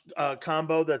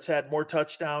combo that's had more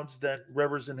touchdowns than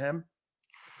Rivers and him?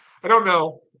 I don't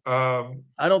know.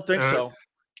 I don't think so.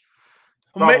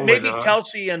 Maybe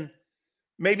Kelce and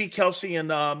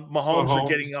Mahomes are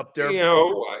getting up there.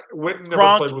 Witten never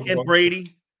Gronk played with and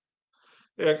Brady.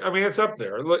 Yeah, I mean it's up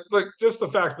there. Just the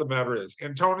fact of the matter is,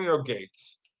 Antonio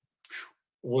Gates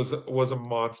was a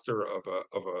monster of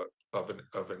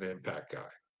an impact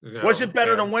guy. Was it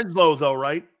better than Winslow though?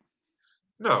 Right?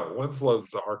 No, Winslow's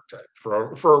the archetype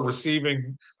for a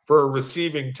receiving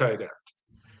tight end.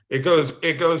 It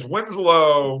goes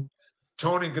Winslow,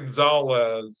 Tony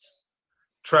Gonzalez,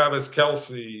 Travis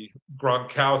Kelce,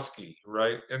 Gronkowski,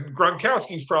 right? And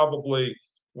Gronkowski's probably,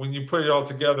 when you put it all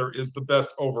together, is the best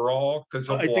overall because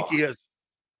I think he is.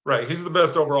 Right, he's the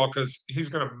best overall because he's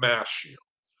going to mash you.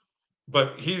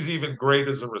 But he's even great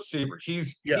as a receiver.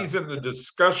 He's in the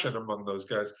discussion among those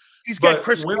guys. He's got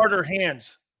Chris Carter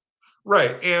hands.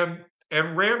 Right, and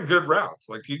ran good routes.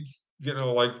 He's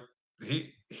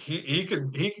he can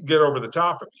get over the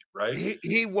top of you, right?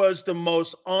 He was the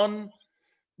most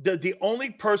the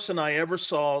only person I ever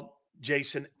saw,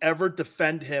 Jason, ever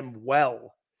defend him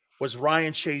well was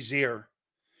Ryan Shazier.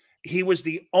 He was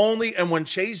the only, and when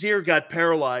Shazier got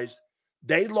paralyzed,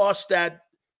 they lost that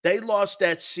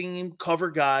seam cover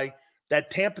guy,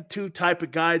 that Tampa 2 type of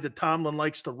guy that Tomlin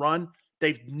likes to run.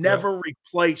 They've never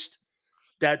replaced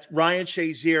that Ryan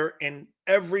Shazier. And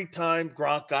every time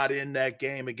Gronk got in that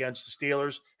game against the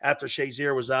Steelers after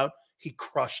Shazier was out, he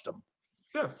crushed them.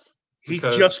 Yes. He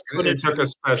just couldn't.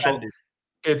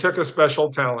 It took a special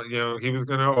talent. He was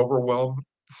going to overwhelm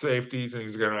safeties and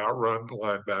he's going to outrun the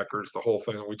linebackers, the whole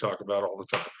thing that we talk about all the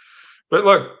time. But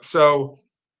look, so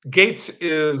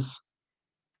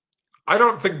I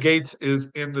don't think Gates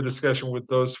is in the discussion with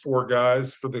those 4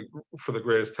 guys for the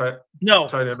greatest tight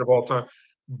end of all time,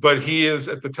 but he is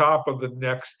at the top of the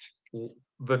next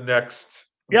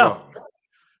rung.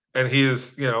 And he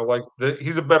is,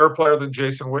 he's a better player than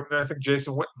Jason Witten. I think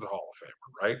Jason Witten's a Hall of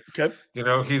Famer, right? Okay.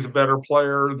 He's a better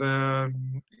player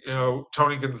than,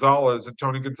 Tony Gonzalez, and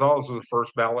Tony Gonzalez was a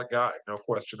first ballot guy, no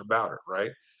question about it,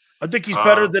 right? I think he's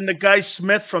better than the guy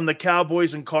Smith from the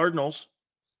Cowboys and Cardinals.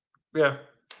 Yeah,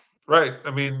 right.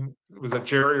 I mean, was that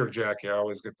Jerry or Jackie? I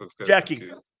always get those guys Jackie.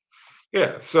 confused.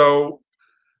 Yeah, so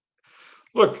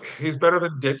look, he's better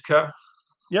than Ditka.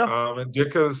 Yeah. And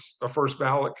Ditka's a first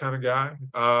ballot kind of guy.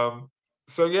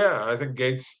 So yeah, I think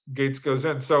Gates goes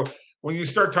in. So when you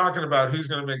start talking about who's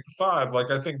going to make the five,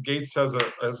 like I think Gates has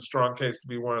a strong case to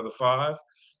be one of the five.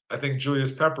 I think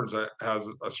Julius Peppers has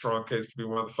a strong case to be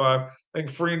one of the five. I think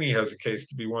Freeney has a case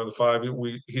to be one of the five. He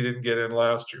didn't get in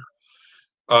last year.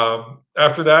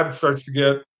 After that, it starts to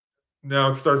get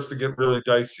really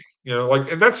dicey.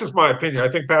 And that's just my opinion. I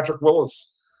think Patrick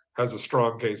Willis has a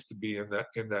strong case to be in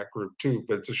that group too,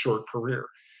 but it's a short career.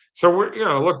 So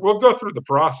we'll go through the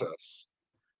process,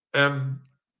 and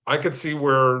I could see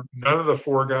where none of the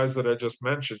four guys that I just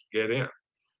mentioned get in.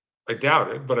 I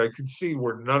doubt it, but I could see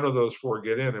where none of those four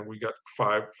get in, and we got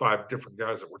five different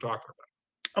guys that we're talking about.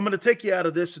 I'm going to take you out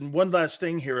of this, and one last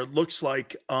thing here. It looks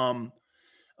like some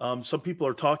people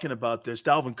are talking about this.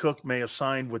 Dalvin Cook may have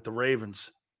signed with the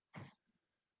Ravens.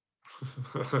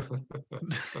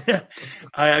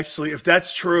 If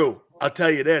that's true, I'll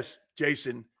tell you this,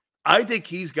 Jason. I think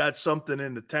he's got something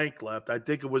in the tank left. I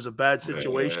think it was a bad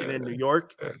situation in New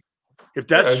York. If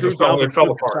that's true, it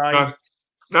fell apart.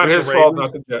 Not his fault,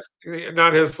 not the Jets.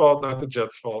 Not his fault, not the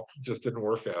Jets' fault. It just didn't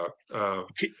work out.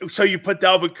 So you put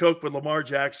Dalvin Cook with Lamar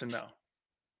Jackson now?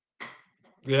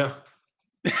 Yeah.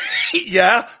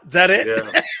 Yeah, is that it?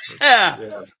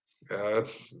 Yeah.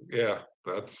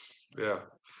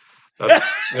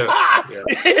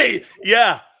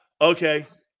 Yeah. Okay.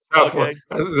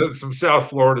 That's some South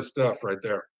Florida stuff right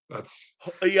there. That's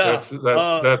a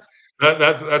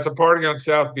party on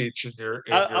South Beach in your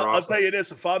I'll tell you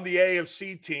this: if I'm the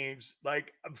AFC teams,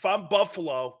 like if I'm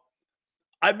Buffalo,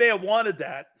 I may have wanted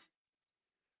that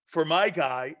for my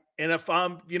guy, and if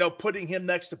I'm putting him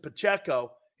next to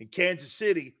Pacheco in Kansas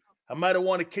City, I might have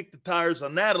wanted to kick the tires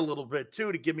on that a little bit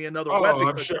too to give me another weapon.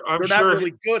 I'm sure. They're not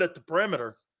really good at the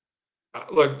perimeter.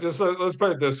 Look, let's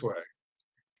put it this way: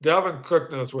 Dalvin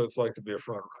Cook knows what it's like to be a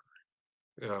front runner.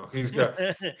 He's got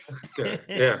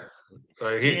he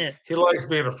likes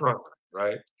being a front runner,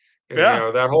 right? And,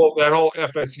 that whole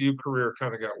FSU career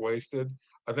kind of got wasted.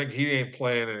 I think he ain't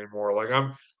playing anymore. Like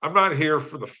I'm not here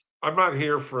for the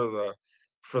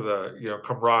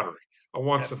camaraderie. I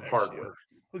want some hardware.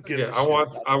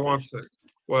 I want some.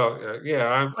 Well,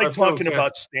 I'm talking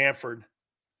about Stanford.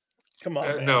 Come on,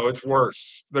 man. No, it's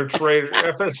worse. They're traitors.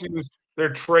 They're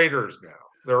traitors now.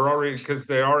 They're already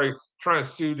trying to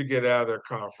sue to get out of their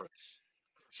conference.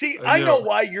 See, I know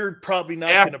why you're probably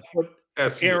not going to put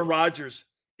Aaron Rodgers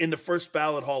in the first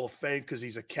ballot Hall of Fame because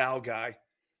he's a Cal guy.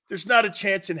 There's not a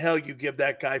chance in hell you give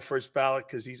that guy first ballot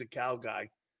because he's a Cal guy.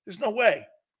 There's no way.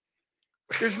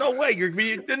 There's no way.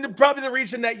 Then probably the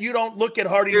reason that you don't look at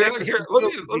Hardy Nickerson. Let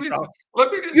me describe.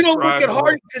 You don't look at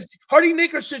Hardy because Hardy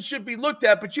Nickerson should be looked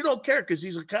at, but you don't care because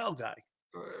he's a Cal guy.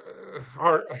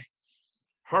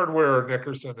 Hardware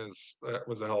Nickerson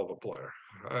was a hell of a player.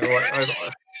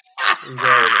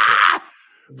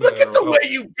 Look at the way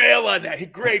you bail on that. He's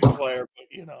a great player, but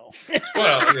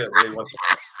Well,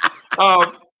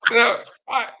 yeah,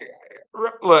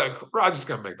 look, Rodgers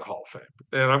going to make the Hall of Fame,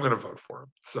 and I'm going to vote for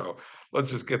him. So let's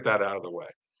just get that out of the way.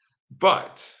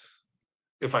 But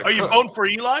if I are you voting for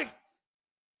Eli?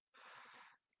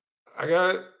 I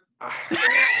got it.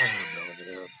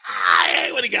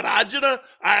 When he got Ajita,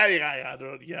 I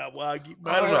don't. Yeah, well, I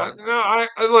don't know. No, I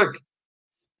look.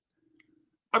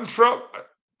 I'm Trump.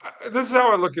 This is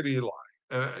how I look at Eli,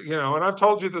 and and I've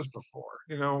told you this before.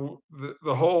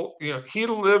 The whole. He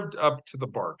lived up to the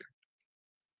bargain.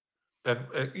 And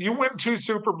you win 2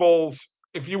 Super Bowls.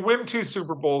 If you win 2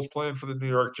 Super Bowls playing for the New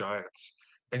York Giants,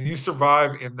 and you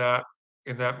survive in that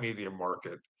media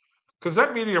market, because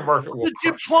that media market will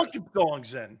crush Plunkett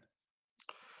dongs in.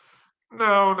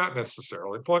 No, not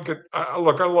necessarily. Plunkett.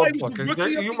 Look, I love Plunkett. Now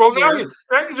you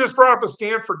just brought up a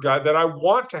Stanford guy that I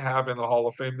want to have in the Hall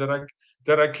of Fame that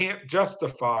I can't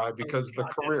justify because of the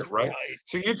career, right?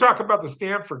 So you talk about the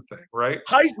Stanford thing, right?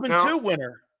 Heisman 2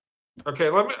 winner. Okay,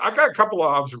 I got a couple of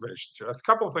observations here. A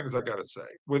couple of things I got to say.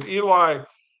 With Eli,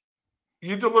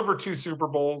 you deliver 2 Super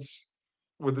Bowls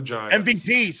with the Giants.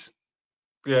 MVPs.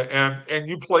 Yeah, and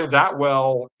you play that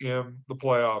well in the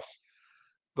playoffs.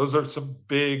 Those are some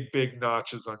big, big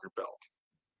notches on your belt.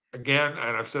 Again,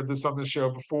 and I've said this on the show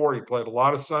before, he played a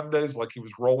lot of Sundays like he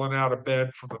was rolling out of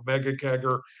bed from the mega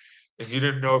kegger. and you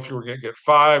didn't know if you were going to get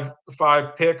five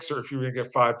picks or if you were going to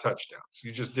get 5 touchdowns.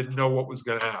 You just didn't know what was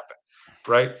going to happen,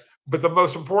 right? But the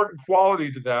most important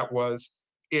quality to that was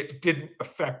it didn't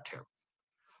affect him.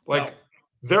 Like, No.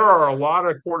 there are a lot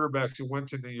of quarterbacks who went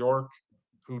to New York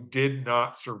who did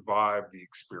not survive the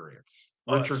experience.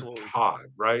 Oh, Richard absolutely. Todd,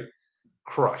 right?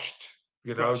 Crushed.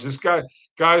 Crushed. Just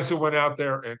guys who went out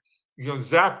there, and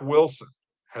Zach Wilson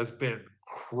has been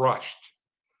crushed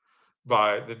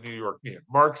by the New York media.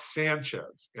 Mark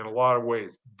Sanchez, in a lot of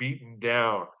ways, beaten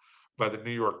down by the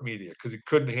New York media because he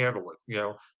couldn't handle it.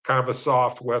 Kind of a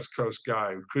soft West Coast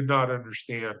guy who could not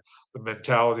understand the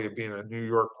mentality of being a New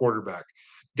York quarterback.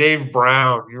 Dave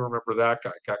Brown, you remember that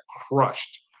guy, got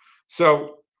crushed.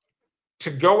 So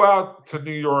to go out to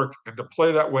New York and to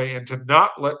play that way and to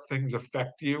not let things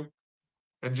affect you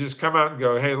and just come out and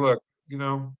go, hey, look,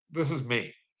 this is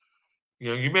me.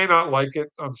 You may not like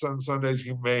it on Sundays.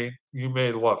 You may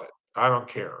love it. I don't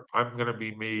care. I'm going to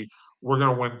be me. We're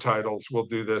going to win titles. We'll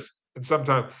do this. And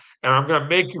I'm going to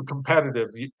make you competitive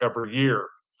every year,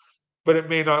 but it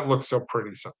may not look so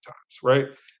pretty sometimes, right?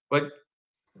 Like,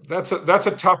 that's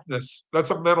a toughness.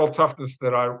 That's a mental toughness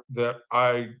that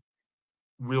I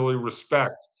really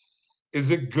respect. Is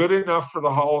it good enough for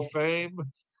the Hall of Fame?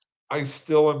 I'm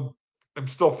still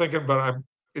thinking, but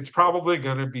it's probably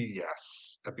going to be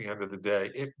yes at the end of the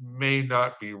day. It may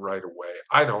not be right away.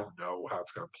 I don't know how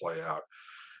it's going to play out.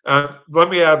 And let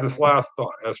me add this last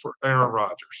thought as for Aaron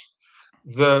Rodgers.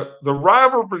 The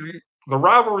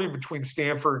rivalry between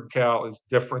Stanford and Cal is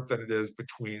different than it is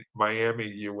between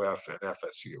Miami, UF, and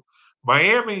FSU.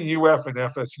 Miami, UF, and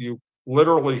FSU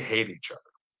literally hate each other,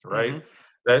 right? Mm-hmm.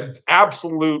 That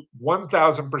absolute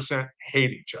 1,000%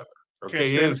 hate each other. Okay, Can't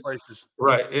stand the places.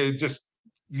 Right. It just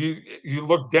you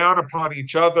look down upon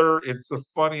each other. It's the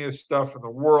funniest stuff in the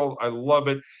world. I love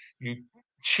it. You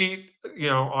cheat,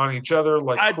 on each other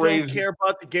like I crazy. don't care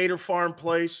about the Gator Farm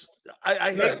place.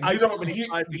 I hate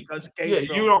I-75 because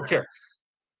Gainesville. You don't care.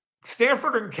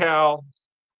 Stanford and Cal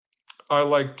are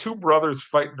like two brothers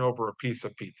fighting over a piece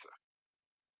of pizza.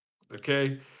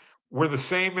 Okay, we're the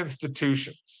same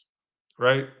institutions,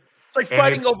 right? It's like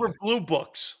fighting over blue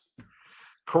books.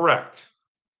 Correct.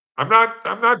 I'm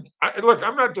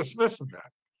not dismissing that.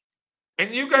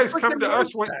 And you guys come to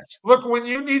us when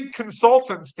you need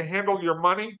consultants to handle your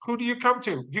money. Who do you come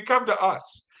to? You come to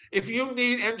us. If you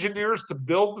need engineers to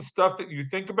build the stuff that you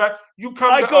think about, you come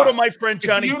to us. I go to my friend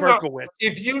Johnny Berkowitz.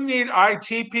 If you need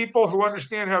IT people who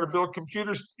understand how to build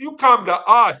computers, you come to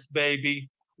us, baby.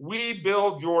 We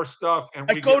build your stuff, and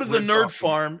I go to the nerd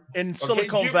farm in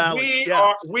Silicon Valley.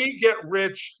 We get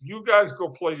rich. You guys go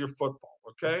play your football.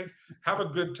 Okay, have a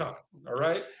good time. All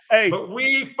right. Hey, but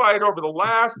we fight over the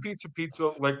last piece of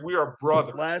pizza like we are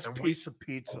brothers. Last piece of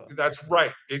pizza. That's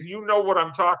right, and you know what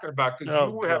I'm talking about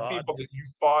because you have people that you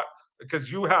fought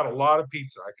because you had a lot of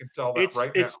pizza. I can tell that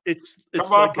right now.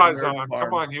 Come on, like Paisan.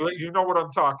 Come on, you know what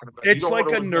I'm talking about. It's like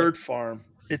a nerd farm.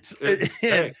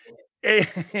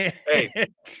 Hey,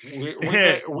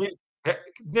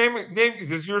 name.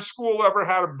 Does your school ever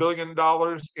had $1 billion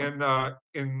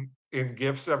in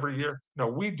gifts every year? No,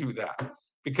 we do that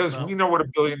because we know what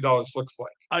 $1 billion looks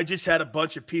like. I just had a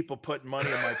bunch of people putting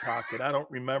money in my pocket. I don't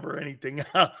remember anything.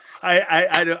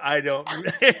 I don't.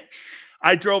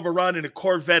 I drove around in a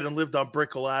Corvette and lived on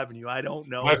Brickell Avenue. I don't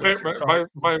know.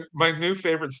 My new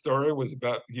favorite story was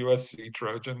about USC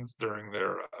Trojans during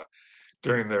the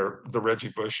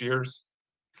Reggie Bush years.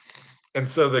 And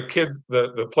so the kids,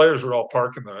 the players were all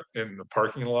parked in the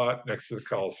parking lot next to the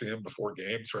Coliseum before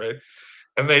games, right?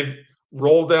 And they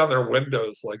roll down their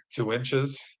windows like 2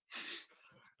 inches.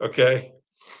 Okay.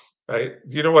 Right.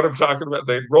 Do you know what I'm talking about?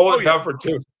 They roll it down for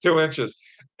 2 inches.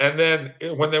 And then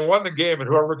when they won the game and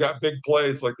whoever got big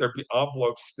plays, like there'd be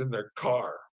envelopes in their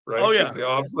car, right? Oh, yeah. The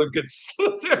envelope gets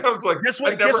slipped in. I was like, guess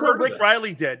what Rick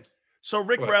Riley did? So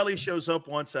Rick Riley shows up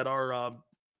once at our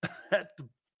at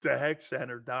the Heck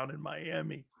Center down in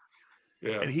Miami.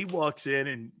 Yeah. And he walks in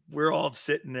and we're all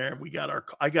sitting there.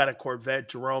 I got a Corvette.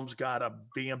 Jerome's got a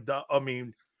BMW. I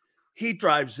mean, he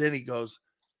drives in. He goes,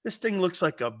 this thing looks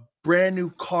like a brand new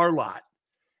car lot.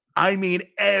 I mean,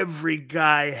 every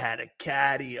guy had a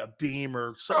Caddy, a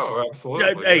Beamer. Oh,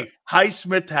 absolutely. Hey,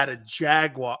 Highsmith had a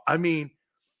Jaguar. I mean,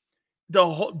 the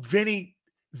whole Vinny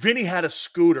had a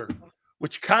scooter,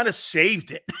 which kind of saved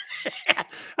it.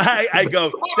 I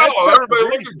go, everybody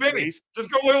look at Vinny.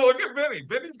 Just go look at Vinny.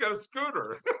 Vinny's got a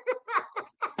scooter.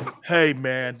 Hey,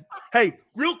 man. Hey,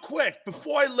 real quick,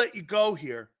 before I let you go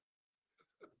here,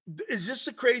 is this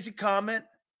a crazy comment?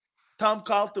 Tom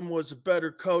Coughlin was a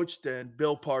better coach than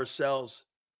Bill Parcells.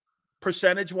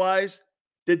 Percentage-wise,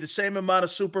 did the same amount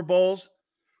of Super Bowls.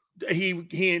 He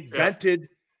invented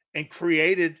and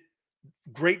created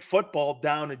great football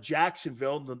down in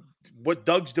Jacksonville. What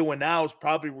Doug's doing now is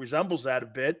probably resembles that a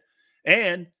bit.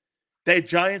 And the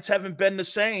Giants haven't been the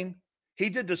same. He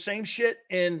did the same shit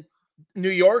in New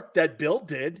York that Bill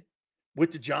did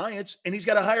with the Giants, and he's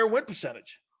got a higher win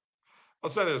percentage. I'll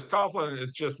say this: Coughlin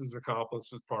is just as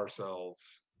accomplished as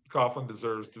Parcells. Coughlin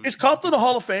deserves to. Is Coughlin a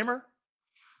Hall of Famer?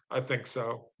 I think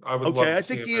so. I would love to I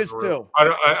see think him he is too.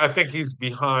 I think he's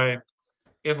behind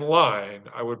in line.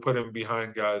 I would put him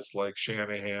behind guys like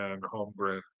Shanahan,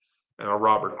 Holmgren, and a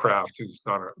Robert Kraft, who's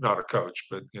not a coach,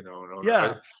 but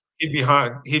Yeah.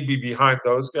 he'd be behind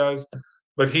those guys.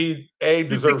 But he You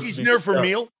deserves think to he's be near discussed.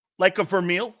 Vermeil? Like a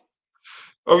Vermeil?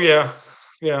 Oh yeah.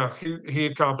 He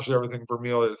accomplished everything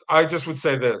Vermeil is. I just would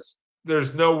say this: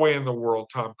 there's no way in the world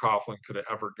Tom Coughlin could have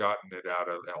ever gotten it out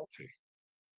of LT.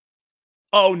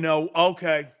 Oh no.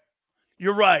 Okay,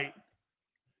 you're right.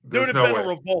 There would have been a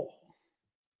revolt.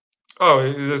 Oh,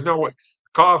 there's no way.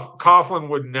 Coughlin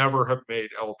would never have made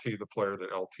LT the player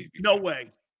that LT became. No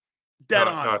way. Dead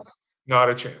on. Not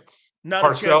a chance. Not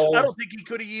a chance. I don't think he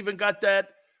could have even got that.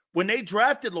 When they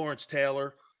drafted Lawrence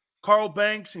Taylor, Carl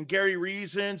Banks and Gary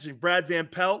Reasons and Brad Van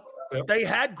Pelt, they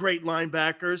had great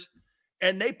linebackers,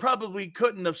 and they probably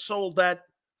couldn't have sold that.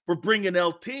 We're bringing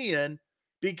LT in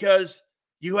because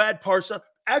you had Parcells.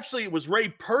 Actually, it was Ray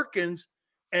Perkins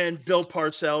and Bill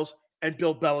Parcells and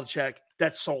Bill Belichick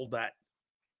that sold that.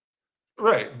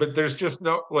 Right, but there's just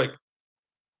no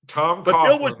Tom. But Coughlin,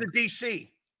 Bill was the DC.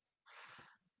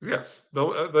 Yes,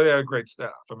 they had a great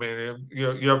staff. I mean,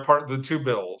 you have part of the two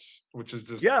Bills, which is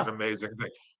just an amazing thing.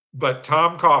 But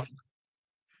Tom Coughlin,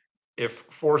 if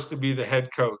forced to be the head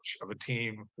coach of a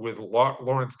team with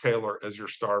Lawrence Taylor as your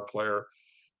star player,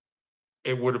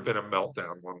 it would have been a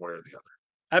meltdown one way or the other.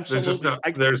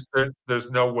 Absolutely.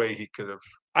 There's no way he could have.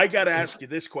 I got to ask you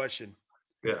this question.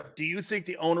 Yeah. Do you think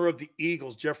the owner of the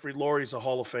Eagles, Jeffrey Lurie, is a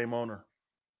Hall of Fame owner?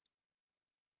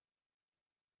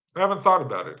 I haven't thought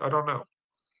about it. I don't know.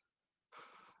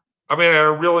 I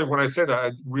mean, when I say that,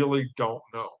 I really don't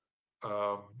know.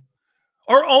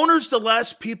 Are owners the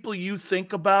last people you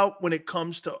think about when it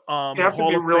comes to you have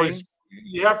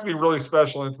to be really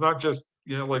special. And it's not just,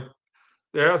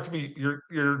 there has to be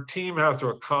your team has to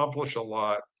accomplish a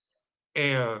lot,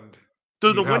 and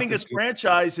they're the winningest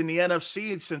franchise in the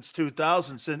NFC since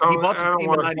 2000. Since he bought the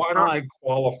team in 95.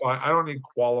 I don't need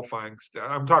qualifying.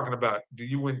 I'm talking about: do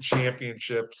you win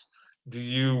championships?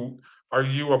 Are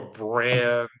you a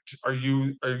brand? Are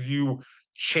you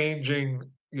changing?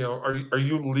 Are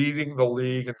you leading the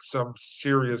league in some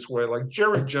serious way? Like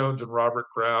Jerry Jones and Robert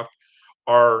Kraft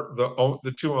are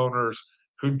the two owners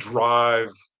who drive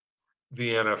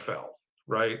the NFL,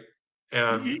 right?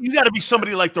 And you got to be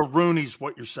somebody like the Rooneys.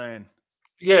 What you're saying?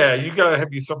 Yeah, you got to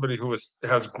be somebody who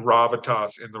has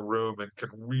gravitas in the room and can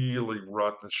really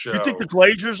run the show. You think the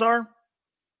Glazers are?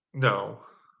 No,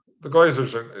 the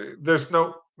Glazers are. There's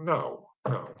no.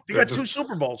 They got 2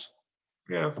 Super Bowls.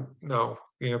 Yeah, no.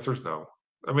 The answer is no.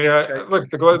 I mean, look,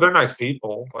 they're nice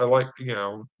people. I like,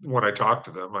 when I talk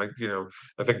to them, I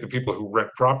think the people who rent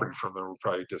property from them would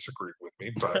probably disagree with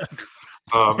me, but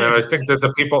and I think that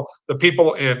the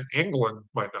people in England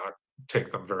might not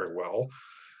take them very well.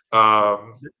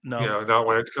 Not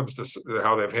when it comes to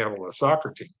how they've handled a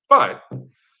soccer team. But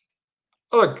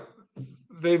look,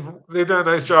 they've done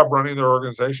a nice job running their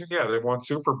organization. Yeah, they've won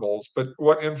Super Bowls, but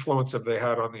what influence have they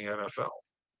had on the NFL?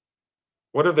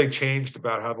 What have they changed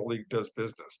about how the league does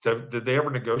business? Did they ever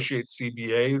negotiate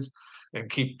CBAs and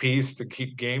keep peace to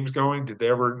keep games going? Did they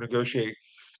ever negotiate,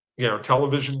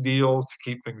 television deals to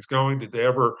keep things going? Did they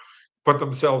ever put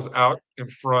themselves out in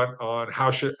front on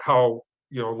how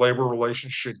labor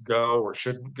relations should go or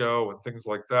shouldn't go and things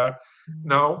like that?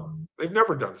 No, they've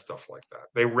never done stuff like that.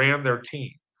 They ran their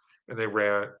team and they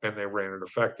ran it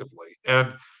effectively.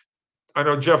 And I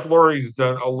know Jeff Lurie's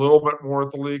done a little bit more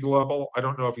at the league level. I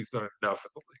don't know if he's done enough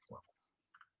at the league level.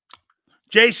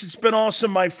 Jason, it's been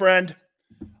awesome, my friend.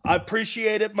 I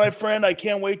appreciate it, my friend. I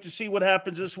can't wait to see what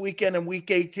happens this weekend in Week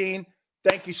 18.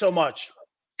 Thank you so much.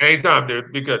 Anytime,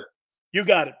 dude. Be good. You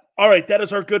got it. All right, that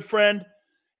is our good friend,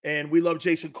 and we love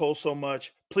Jason Cole so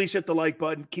much. Please hit the like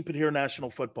button. Keep it here, National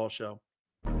Football Show.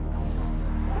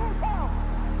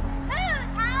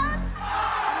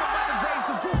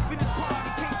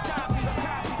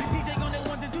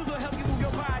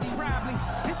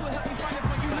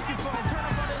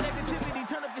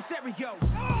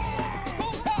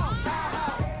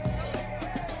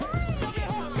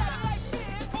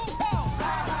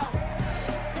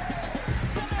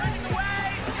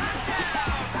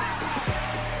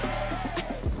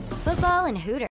 Football and Hooter.